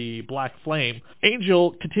for the Black Flame.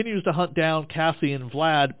 Angel continues to hunt down Cassie and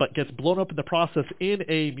Vlad, but gets blown up in the process in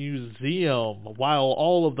a museum. While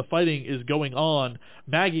all of the fighting is going on,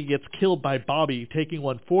 Maggie gets killed by Bobby, taking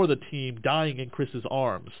one for the team, dying in Chris's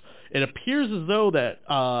arms. It appears as though that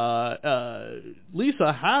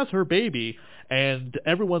Lisa has her baby, and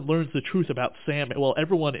everyone learns the truth about Sam. Well,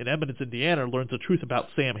 everyone in Eminence, Indiana learns the truth about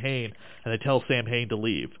Sam Hain, and they tell Sam Hain to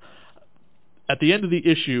leave. At the end of the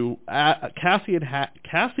issue, Cassie and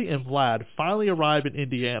Vlad finally arrive in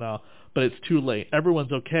Indiana, but it's too late.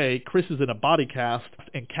 Everyone's okay. Chris is in a body cast,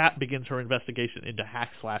 and Kat begins her investigation into Hack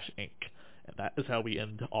Slash Inc. And that is how we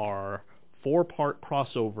end our 4-part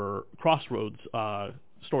Crossroads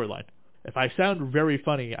storyline. If I sound very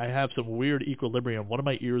funny, I have some weird equilibrium. One of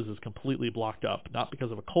my ears is completely blocked up, not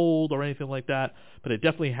because of a cold or anything like that, but it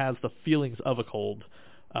definitely has the feelings of a cold.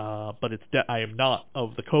 But I am not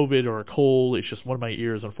of the COVID or a cold. It's just one of my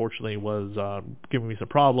ears, unfortunately, was giving me some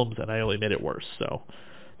problems, and I only made it worse. So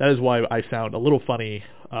that is why I sound a little funny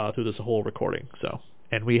through this whole recording.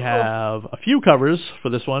 And we have a few covers for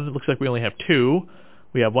this one. It looks like we only have 2.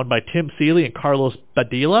 We have one by Tim Seeley and Carlos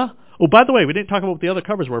Badilla. Oh, by the way, we didn't talk about what the other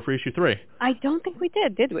covers were for issue 3. I don't think we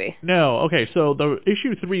did we? No. Okay, so the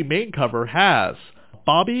issue 3 main cover has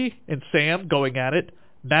Bobby and Sam going at it,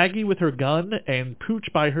 Maggie with her gun, and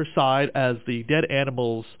Pooch by her side as the dead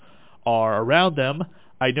animals are around them.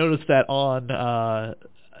 I noticed that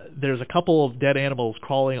there's a couple of dead animals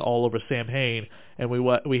crawling all over Sam Hain, and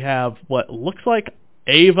we have what looks like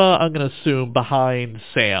Ava, I'm going to assume, behind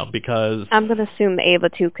Sam, because... I'm going to assume Ava,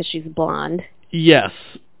 too, because she's blonde. Yes,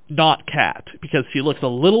 not Kat, because she looks a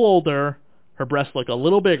little older, her breasts look a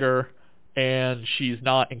little bigger, and she's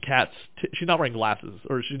not in Kat's... she's not wearing glasses,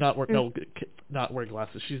 or she's not wearing... not wearing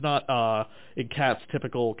glasses. She's not in Kat's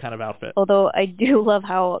typical kind of outfit. Although I do love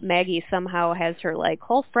how Maggie somehow has her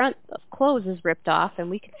whole front of clothes is ripped off, and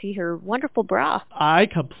we can see her wonderful bra. I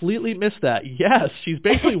completely missed that. Yes, she's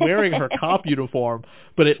basically wearing her cop uniform,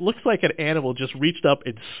 but it looks like an animal just reached up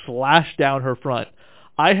and slashed down her front.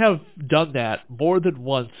 I have done that more than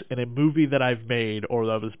once in a movie that I've made, or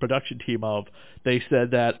that I was production team of. They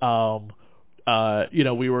said that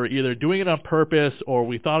we were either doing it on purpose, or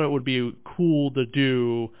we thought it would be cool to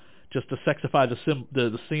do just to sexify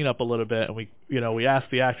the scene up a little bit, and we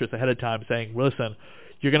asked the actress ahead of time, saying, "Listen,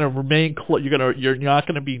 you're going to remain you're not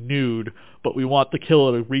going to be nude, but we want the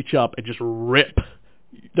killer to reach up and just rip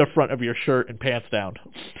the front of your shirt and pants down."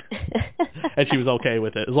 And she was okay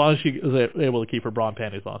with it, as long as she was able to keep her bra and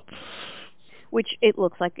panties on. Which it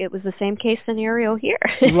looks like it was the same case scenario here.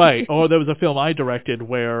 Right. Or there was a film I directed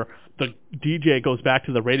where the DJ goes back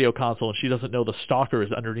to the radio console and she doesn't know the stalker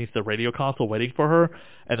is underneath the radio console waiting for her.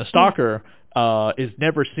 And the stalker is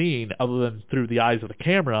never seen other than through the eyes of the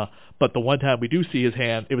camera. But the one time we do see his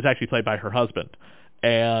hand, it was actually played by her husband.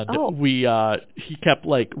 And he kept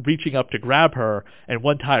reaching up to grab her, and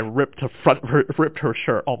one time ripped her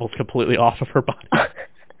shirt almost completely off of her body.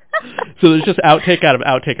 So there's just outtake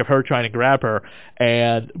of her trying to grab her,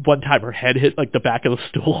 and one time her head hit the back of the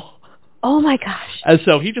stool. Oh my gosh. And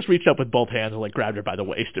so he just reached up with both hands and like grabbed her by the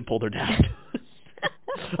waist and pulled her down.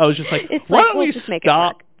 I was just like, It's why like, don't we'll we just make it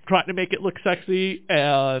stop work. trying to make it look sexy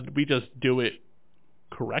and we just do it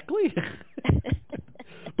correctly?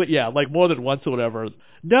 But yeah, like more than once or whatever.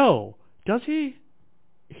 No. Does he?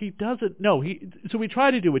 He doesn't. No. So we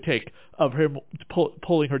tried to do a take of him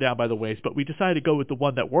pulling her down by the waist, but we decided to go with the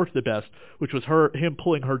one that worked the best, which was him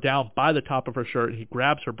pulling her down by the top of her shirt, and he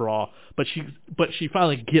grabs her bra, but she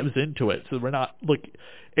finally gives into it. So we're not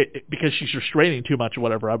because she's restraining too much or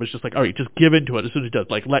whatever. I was just like, all right, just give into it as soon as it does.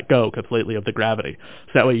 Like, let go completely of the gravity,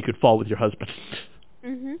 so that way you could fall with your husband.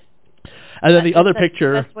 Mhm. And then the other That's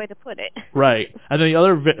picture, the best way to put it. right? And then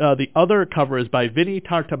the other cover is by Vinnie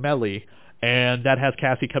Tartamelli, and that has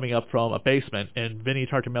Cassie coming up from a basement. And Vinnie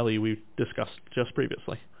Tartamelli we've discussed just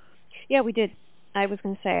previously. Yeah, we did. I was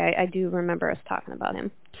going to say I do remember us talking about him.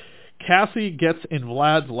 Cassie gets in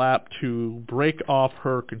Vlad's lap to break off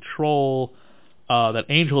her control that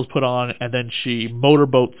Angel has put on, and then she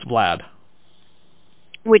motorboats Vlad.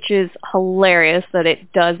 Which is hilarious that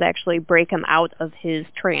it does actually break him out of his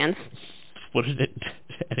trance. Wouldn't it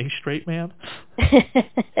any straight man?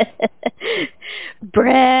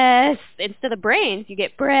 Breast. Instead of brains, you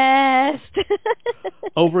get breast.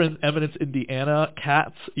 Over in Evidence, Indiana,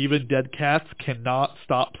 cats, even dead cats, cannot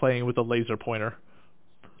stop playing with a laser pointer.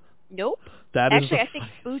 Nope. That is actually, I think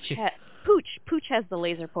Pooch has the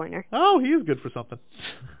laser pointer. Oh, he is good for something.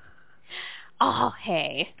 Oh,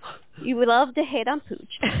 hey. You would love to hate on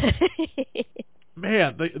Pooch.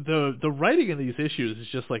 Man, the writing in these issues is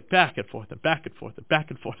just like back and forth and back and forth and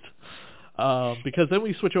back and forth. Because then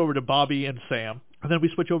we switch over to Bobby and Sam, and then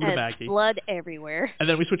we switch over to Maggie. Blood everywhere. And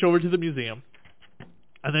then we switch over to the museum.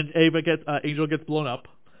 And then Angel gets blown up.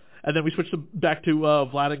 And then we switch back to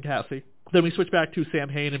Vlad and Cassie. Then we switch back to Sam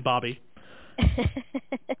Hain and Bobby.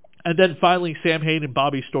 And then finally Sam Hain and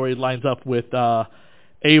Bobby's story lines up with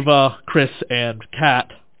Ava, Chris, and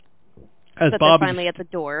Kat. As but Bobby, they're finally at the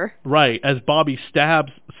door. Right, as Bobby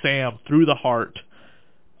stabs Sam through the heart,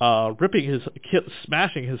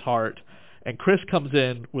 smashing his heart, and Chris comes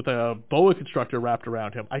in with a boa constrictor wrapped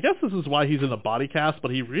around him. I guess this is why he's in the body cast, but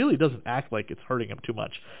he really doesn't act like it's hurting him too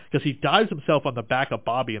much, because he dives himself on the back of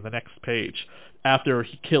Bobby in the next page after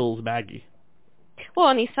he kills Maggie. Well,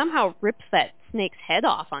 and he somehow rips that snake's head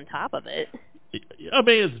off on top of it. I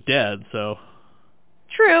mean, it's dead, so...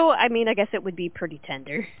 True. I mean, I guess it would be pretty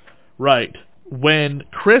tender. Right. When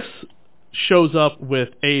Chris shows up with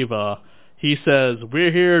Ava, he says,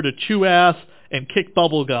 "We're here to chew ass and kick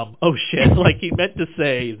bubblegum." Oh shit, like he meant to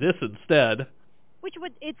say this instead.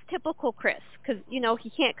 It's typical Chris, because, he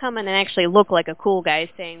can't come in and actually look like a cool guy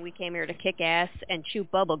saying, "We came here to kick ass and chew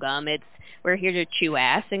bubblegum." It's, "We're here to chew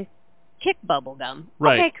ass and kick bubblegum."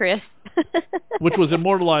 Right. Okay, Chris. Which was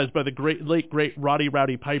immortalized by the late great Roddy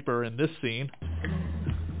Rowdy Piper in this scene.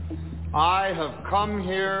 I have come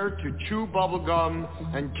here to chew bubblegum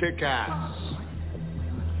and kick ass.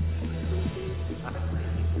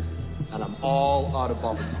 And I'm all out of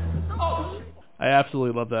bubblegum. I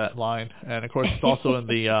absolutely love that line. And of course it's also in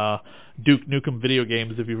the Duke Nukem video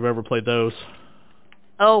games if you've ever played those.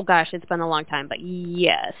 Oh gosh, it's been a long time, but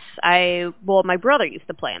yes. My brother used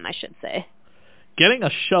to play them, I should say. Getting a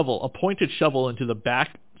pointed shovel into the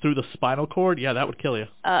back through the spinal cord, yeah, that would kill you.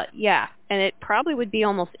 Yeah, and it probably would be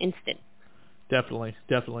almost instant. Definitely.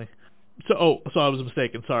 So I was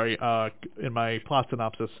mistaken, sorry. In my plot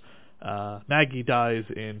synopsis, Maggie dies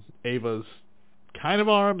in Ava's kind of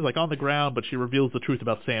arms, like on the ground, but she reveals the truth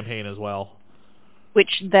about Sam Hain as well.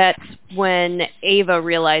 Which that's when Ava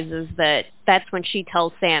realizes that's when she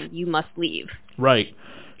tells Sam, "You must leave." Right.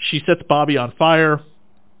 She sets Bobby on fire,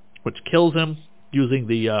 which kills him, using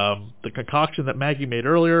the concoction that Maggie made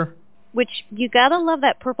earlier. Which, you gotta love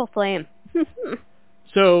that purple flame.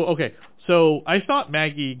 So I thought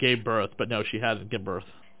Maggie gave birth, but no, she hasn't given birth.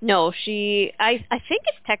 No, I think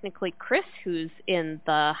it's technically Chris who's in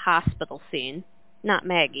the hospital scene, not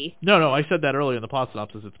Maggie. No, I said that earlier in the plot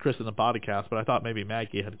synopsis. It's Chris in the body cast, but I thought maybe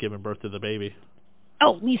Maggie had given birth to the baby.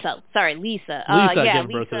 Oh, Lisa. Sorry, Lisa. Lisa yeah,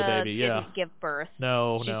 gave birth to the baby, yeah. Didn't give birth.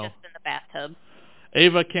 No. She's just in the bathtub.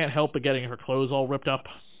 Ava can't help but getting her clothes all ripped up.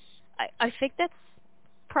 I think that's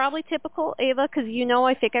probably typical Ava, because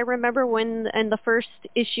I think I remember when in the first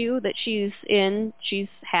issue that she's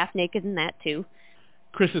half naked in that too.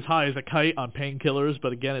 Chris is high as a kite on painkillers,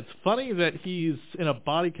 but again, it's funny that he's in a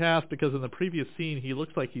body cast because in the previous scene he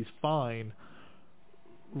looks like he's fine.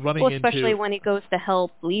 Especially when he goes to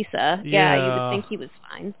help Lisa. Yeah, you would think he was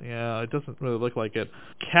fine. Yeah, it doesn't really look like it.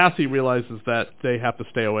 Cassie realizes that they have to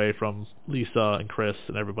stay away from Lisa and Chris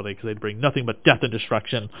and everybody because they bring nothing but death and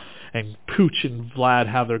destruction. And Pooch and Vlad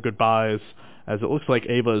have their goodbyes as it looks like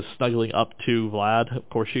Ava is snuggling up to Vlad. Of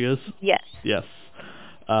course she is. Yes. Yes.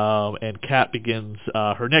 And Kat begins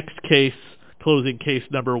her next case, closing case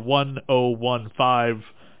number 1015,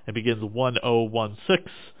 and begins 1016,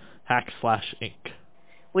 Hack/Inc.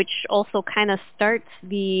 Which also kind of starts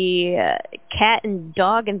the cat and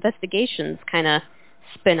dog investigations kind of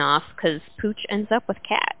spin-off, because Pooch ends up with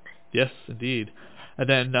Kat. Yes, indeed. And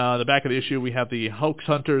then the back of the issue, we have the Hoax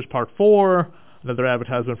Hunters Part 4, another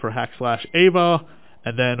advertisement for Hack/Ava,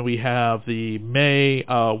 and then we have the May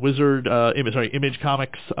Image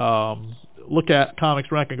Comics look at comics.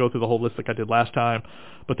 We're not going to go through the whole list like I did last time,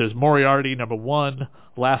 but there's Moriarty #1,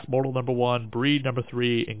 Last Mortal #1, Breed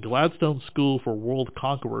 #3, and Gladstone School for World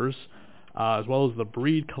Conquerors, as well as the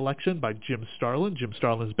Breed Collection by Jim Starlin. Jim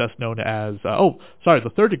Starlin is best known as,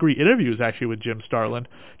 the Third Degree interview is actually with Jim Starlin.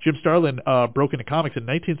 Jim Starlin broke into comics in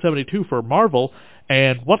 1972 for Marvel,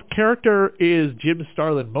 and what character is Jim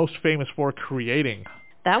Starlin most famous for creating?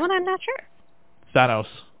 That one I'm not sure. Thanos.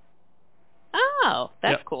 Oh,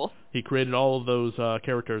 that's Yep. cool. He created all of those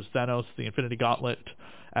characters: Thanos, the Infinity Gauntlet,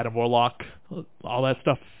 Adam Warlock, all that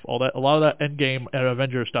stuff, a lot of that Endgame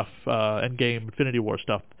Avenger stuff, Endgame Infinity War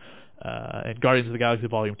stuff, and Guardians of the Galaxy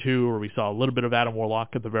Volume 2, where we saw a little bit of Adam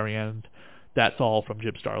Warlock at the very end. That's all from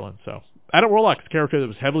Jim Starlin. So Adam Warlock's a character that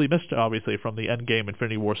was heavily missed, obviously, from the Endgame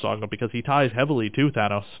Infinity War saga, because he ties heavily to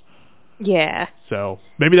Thanos. Yeah. So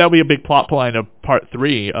maybe that'll be a big plot point of Part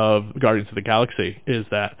 3 of Guardians of the Galaxy, is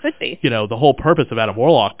that, Could be. the whole purpose of Adam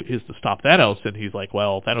Warlock is to stop Thanos, and he's like,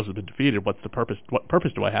 well, Thanos has been defeated. What's the purpose? What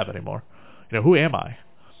purpose do I have anymore? Who am I?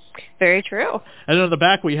 Very true. And then on the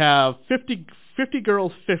back we have 50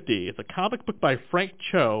 Girls 50. It's a comic book by Frank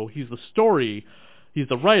Cho. He's the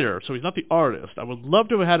writer, so he's not the artist. I would love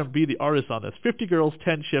to have had him be the artist on this. 50 Girls,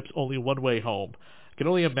 10 Ships, Only One Way Home. I can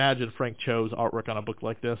only imagine Frank Cho's artwork on a book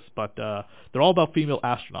like this, but they're all about female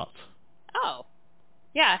astronauts. Oh.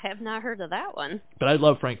 Yeah, I have not heard of that one. But I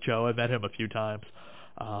love Frank Cho. I've met him a few times.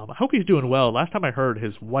 I hope he's doing well. Last time I heard,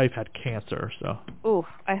 his wife had cancer, so... Ooh,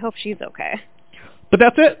 I hope she's okay. But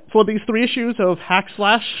that's it for these 3 issues of Hack/,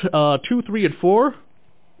 2, 3, and 4.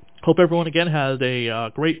 Hope everyone, again, has a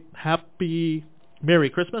great, happy, Merry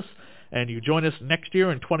Christmas, and you join us next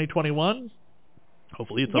year in 2021.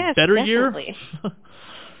 Hopefully it's a better definitely. year.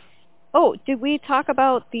 Oh, did we talk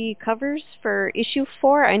about the covers for issue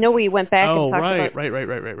 4? I know we went back and talked about... right.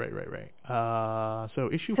 So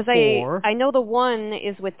issue 4... Because I know the one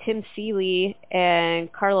is with Tim Seeley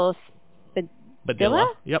and Carlos Badilla?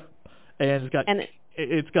 Yep. And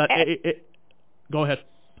it's got... Go ahead.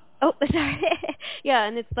 Oh, sorry. Yeah,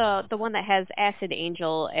 and it's the one that has Acid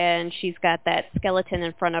Angel, and she's got that skeleton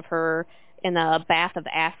in front of her in a bath of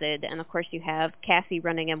acid, and of course you have Cassie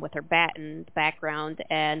running in with her bat in the background,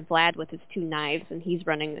 and Vlad with his 2 knives, and he's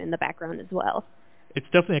running in the background as well. It's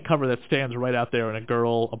definitely a cover that stands right out there, and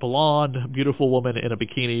a blonde, beautiful woman in a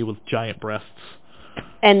bikini with giant breasts.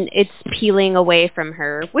 And it's peeling away from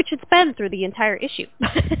her, which it's been through the entire issue.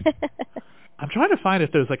 I'm trying to find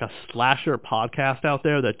if there's like a slasher podcast out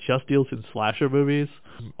there that just deals in slasher movies.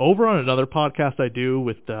 Over on another podcast I do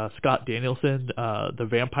with Scott Danielson, the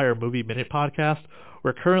Vampire Movie Minute podcast,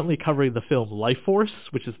 we're currently covering the film Life Force,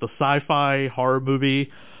 which is the sci-fi horror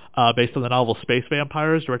movie based on the novel Space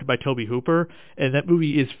Vampires, directed by Tobe Hooper. And that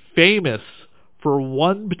movie is famous for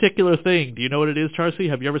one particular thing. Do you know what it is,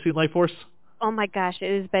 Charcy? Have you ever seen Life Force? Oh my gosh,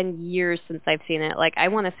 it has been years since I've seen it. Like, I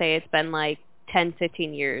want to say it's been like 10,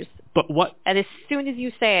 15 years. But what? And as soon as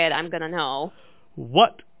you say it, I'm going to know.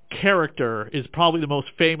 What character is probably the most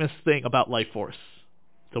famous thing about Life Force?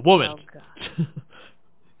 The woman. Oh, God.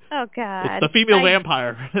 Oh, God. It's the female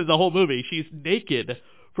vampire in the whole movie. She's naked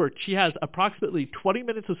she has approximately 20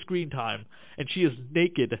 minutes of screen time, and she is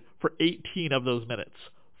naked for 18 of those minutes.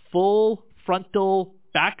 Full frontal,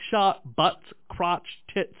 back shot, butts, crotch,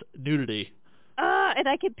 tits, nudity. And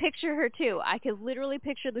I can picture her, too. I can literally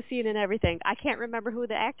picture the scene and everything. I can't remember who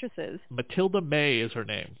the actress is. Matilda May is her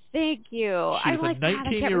name. Thank you. She's a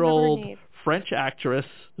 19-year-old French actress,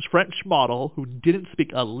 French model, who didn't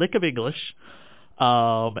speak a lick of English.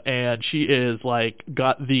 And she is like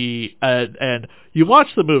got the and you watch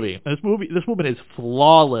the movie. This woman is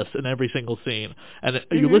flawless in every single scene. And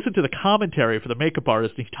you listen to the commentary for the makeup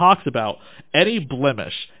artist, and he talks about any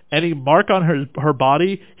blemish, any mark on her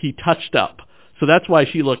body, he touched up. So that's why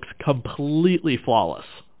she looks completely flawless.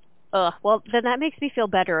 Well, then that makes me feel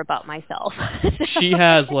better about myself. She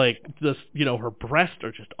has like this, her breasts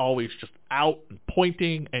are just always just out and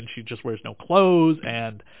pointing, and she just wears no clothes.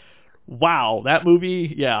 And wow, that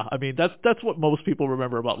movie, yeah. I mean, that's what most people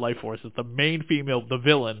remember about Life Force. Is the main female, the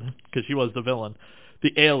villain, because she was the villain.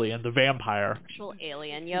 the alien, the vampire. Actual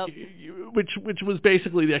alien, yep. Which was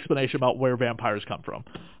basically the explanation about where vampires come from.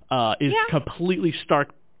 Is completely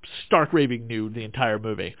stark raving nude the entire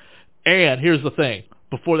movie. And here's the thing.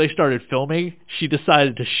 Before they started filming, she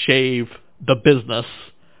decided to shave the business.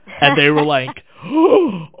 And they were like,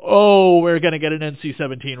 oh, we're going to get an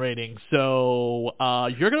NC-17 rating. So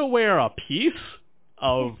you're going to wear a piece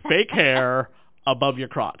of fake hair above your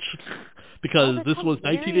crotch. Because this was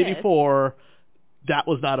 1984. That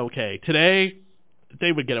was not okay. Today,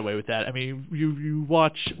 they would get away with that. I mean, you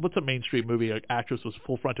watch, what's a mainstream movie an actress was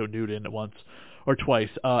full frontal nude in once or twice?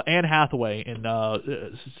 Anne Hathaway in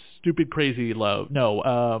Stupid Crazy Love.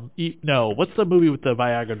 No, what's the movie with the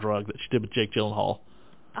Viagra drug that she did with Jake Gyllenhaal?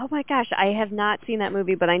 Oh my gosh, I have not seen that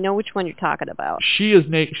movie, but I know which one you're talking about. She is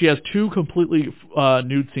She has two completely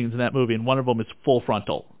nude scenes in that movie, and one of them is full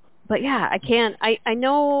frontal. But yeah, I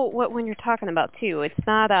know what one you're talking about too. It's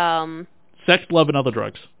not Sex, Love, and Other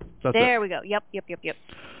Drugs. That's there it. we go. Yep.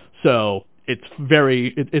 So it's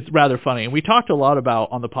rather funny. And we talked a lot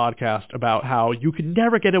on the podcast about how you can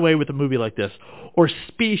never get away with a movie like this. Or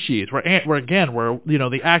Species, where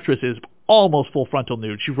the actress is almost full frontal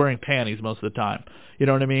nude. She's wearing panties most of the time. You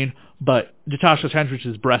know what I mean? But Natasha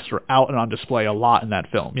Henstridge's breasts were out and on display a lot in that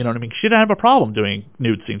film. You know what I mean? She didn't have a problem doing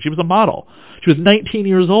nude scenes. She was a model. She was 19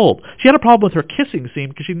 years old. She had a problem with her kissing scene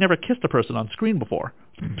because she'd never kissed a person on screen before.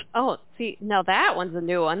 Oh, see, now that one's a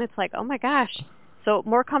new one. It's like, oh my gosh. So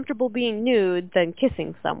more comfortable being nude than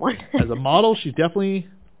kissing someone. As a model, she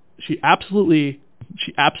absolutely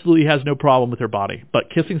has no problem with her body. But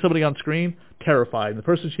kissing somebody on screen, terrified. And the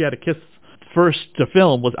person she had to kiss first to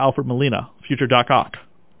film was Alfred Molina, future Doc Ock.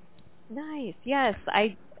 Nice, yes.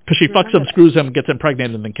 Because she fucks him, screws him, gets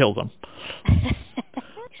impregnated, and then kills him.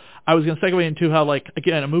 I was going to segue into how,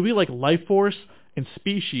 again, a movie like Life Force and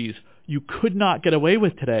Species, you could not get away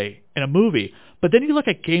with today in a movie. But then you look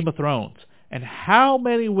at Game of Thrones, and how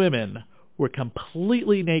many women were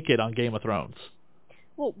completely naked on Game of Thrones?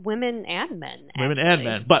 Well, women and men, actually. Women and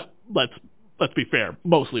men, but let's be fair,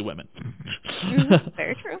 mostly women.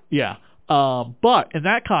 Very true. Yeah. But in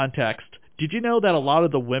that context, did you know that a lot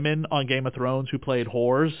of the women on Game of Thrones who played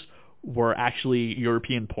whores were actually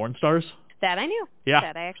European porn stars? That I knew. Yeah.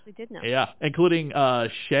 That I actually did know. Yeah, including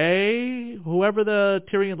Shae, whoever the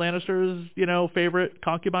Tyrion Lannister's, favorite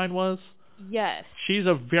concubine was. Yes. She's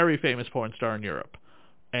a very famous porn star in Europe.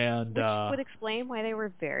 And which would explain why they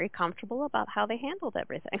were very comfortable about how they handled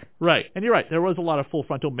everything. Right. And you're right. There was a lot of full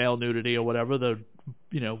frontal male nudity or whatever,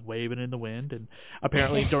 waving in the wind. And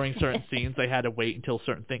apparently during certain scenes, they had to wait until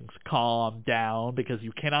certain things calmed down because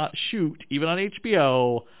you cannot shoot, even on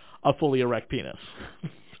HBO, a fully erect penis.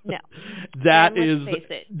 No. That is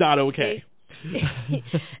not okay.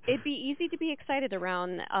 It'd be easy to be excited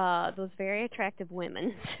around those very attractive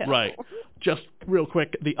women. So. Right. Just real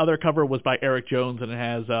quick, the other cover was by Eric Jones, and it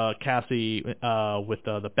has Cassie with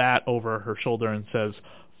the bat over her shoulder and says,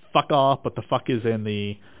 "Fuck off," but the fuck is in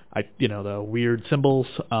the weird symbols,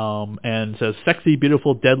 and says, "Sexy,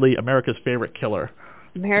 beautiful, deadly, America's favorite killer."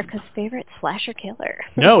 America's favorite slasher killer.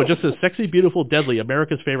 No, it just says, "Sexy, beautiful, deadly,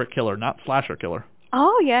 America's favorite killer," not slasher killer.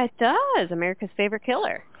 Oh, yeah, it does. America's favorite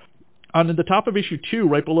killer. On the top of issue 2,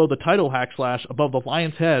 right below the title /, above the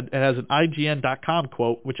lion's head, it has an IGN.com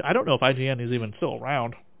quote, which I don't know if IGN is even still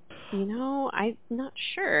around. I'm not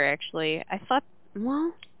sure, actually. I thought,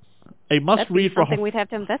 a must-read for something we'd have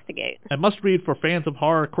to investigate. A must-read for fans of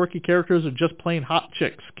horror, quirky characters, and just plain hot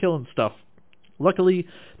chicks killing stuff. Luckily,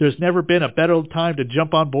 there's never been a better time to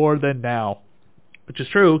jump on board than now. Which is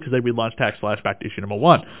true, because they relaunched Tax Slash back to issue number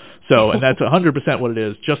 1. So, and that's 100% what it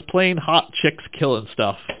is. Just plain hot chicks killing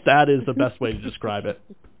stuff. That is the best way to describe it.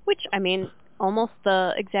 Which, almost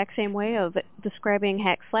the exact same way of describing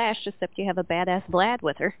Hack Slash, except you have a badass Vlad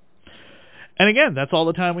with her. And again, that's all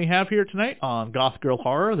the time we have here tonight on Goth Girl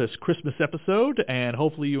Horror, this Christmas episode, and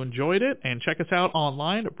hopefully you enjoyed it. And check us out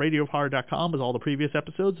online at radioofhorror.com with all the previous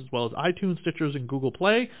episodes, as well as iTunes, Stitchers, and Google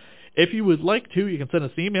Play. If you would like to, you can send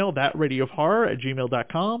us an email,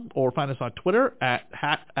 thatradioofhorror@gmail.com, or find us on Twitter at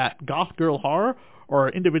GothGirlHorror, or our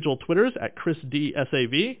individual Twitters at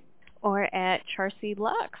ChrisDSAV. Or at Charcy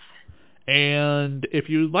Lux. And if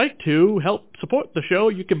you'd like to help support the show,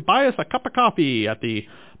 you can buy us a cup of coffee at the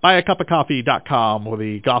buyacupofcoffee.com or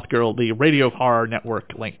the Goth Girl, the Radio of Horror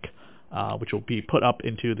Network link, which will be put up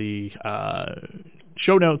into the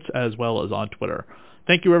show notes as well as on Twitter.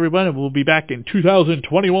 Thank you, everyone, and we'll be back in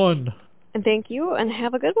 2021. And thank you, and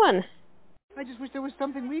have a good one. I just wish there was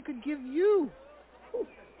something we could give you.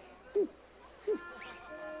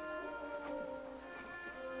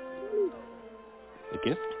 A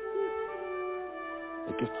gift?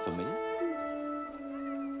 A gift for me?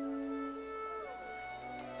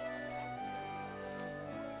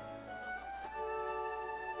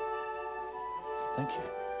 Thank you.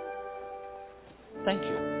 Thank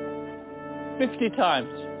you. 50 times.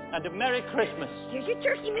 And a Merry Christmas. Here's your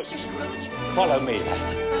turkey, Mr. Scrooge. Follow me.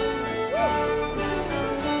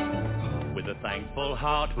 With a thankful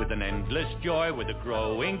heart, with an endless joy, with a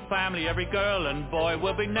growing family, every girl and boy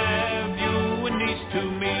will be nephew and niece to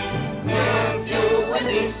me. Nephew and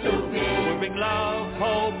niece to me. Will bring love,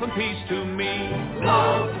 hope and peace to me.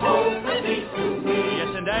 Love, hope and peace to me.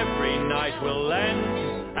 Yes, and every night will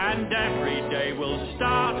end, and every day will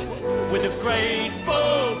start with a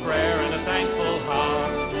grateful prayer and a thankful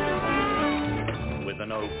heart. With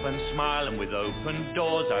an open smile and with open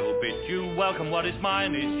doors, I will bid you welcome. What is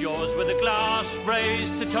mine is yours. With a glass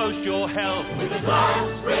raised to toast your health. With a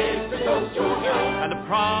glass raised to toast your health. And a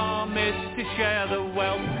promise to share the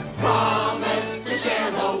wealth. Promise to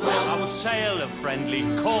share the wealth. I will sail a friendly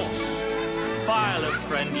course, file a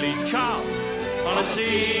friendly chart, on a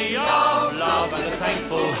sea of love and a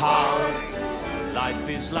thankful heart. Life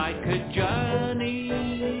is like a journey.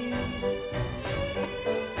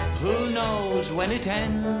 Who knows when it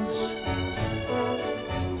ends?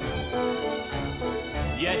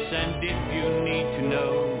 Yes, and if you need to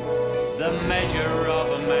know the measure of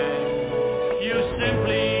a man, you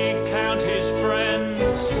simply count his friends.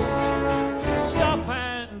 Stop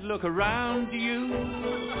and look around you.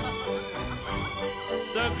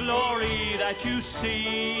 The glory that you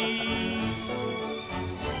see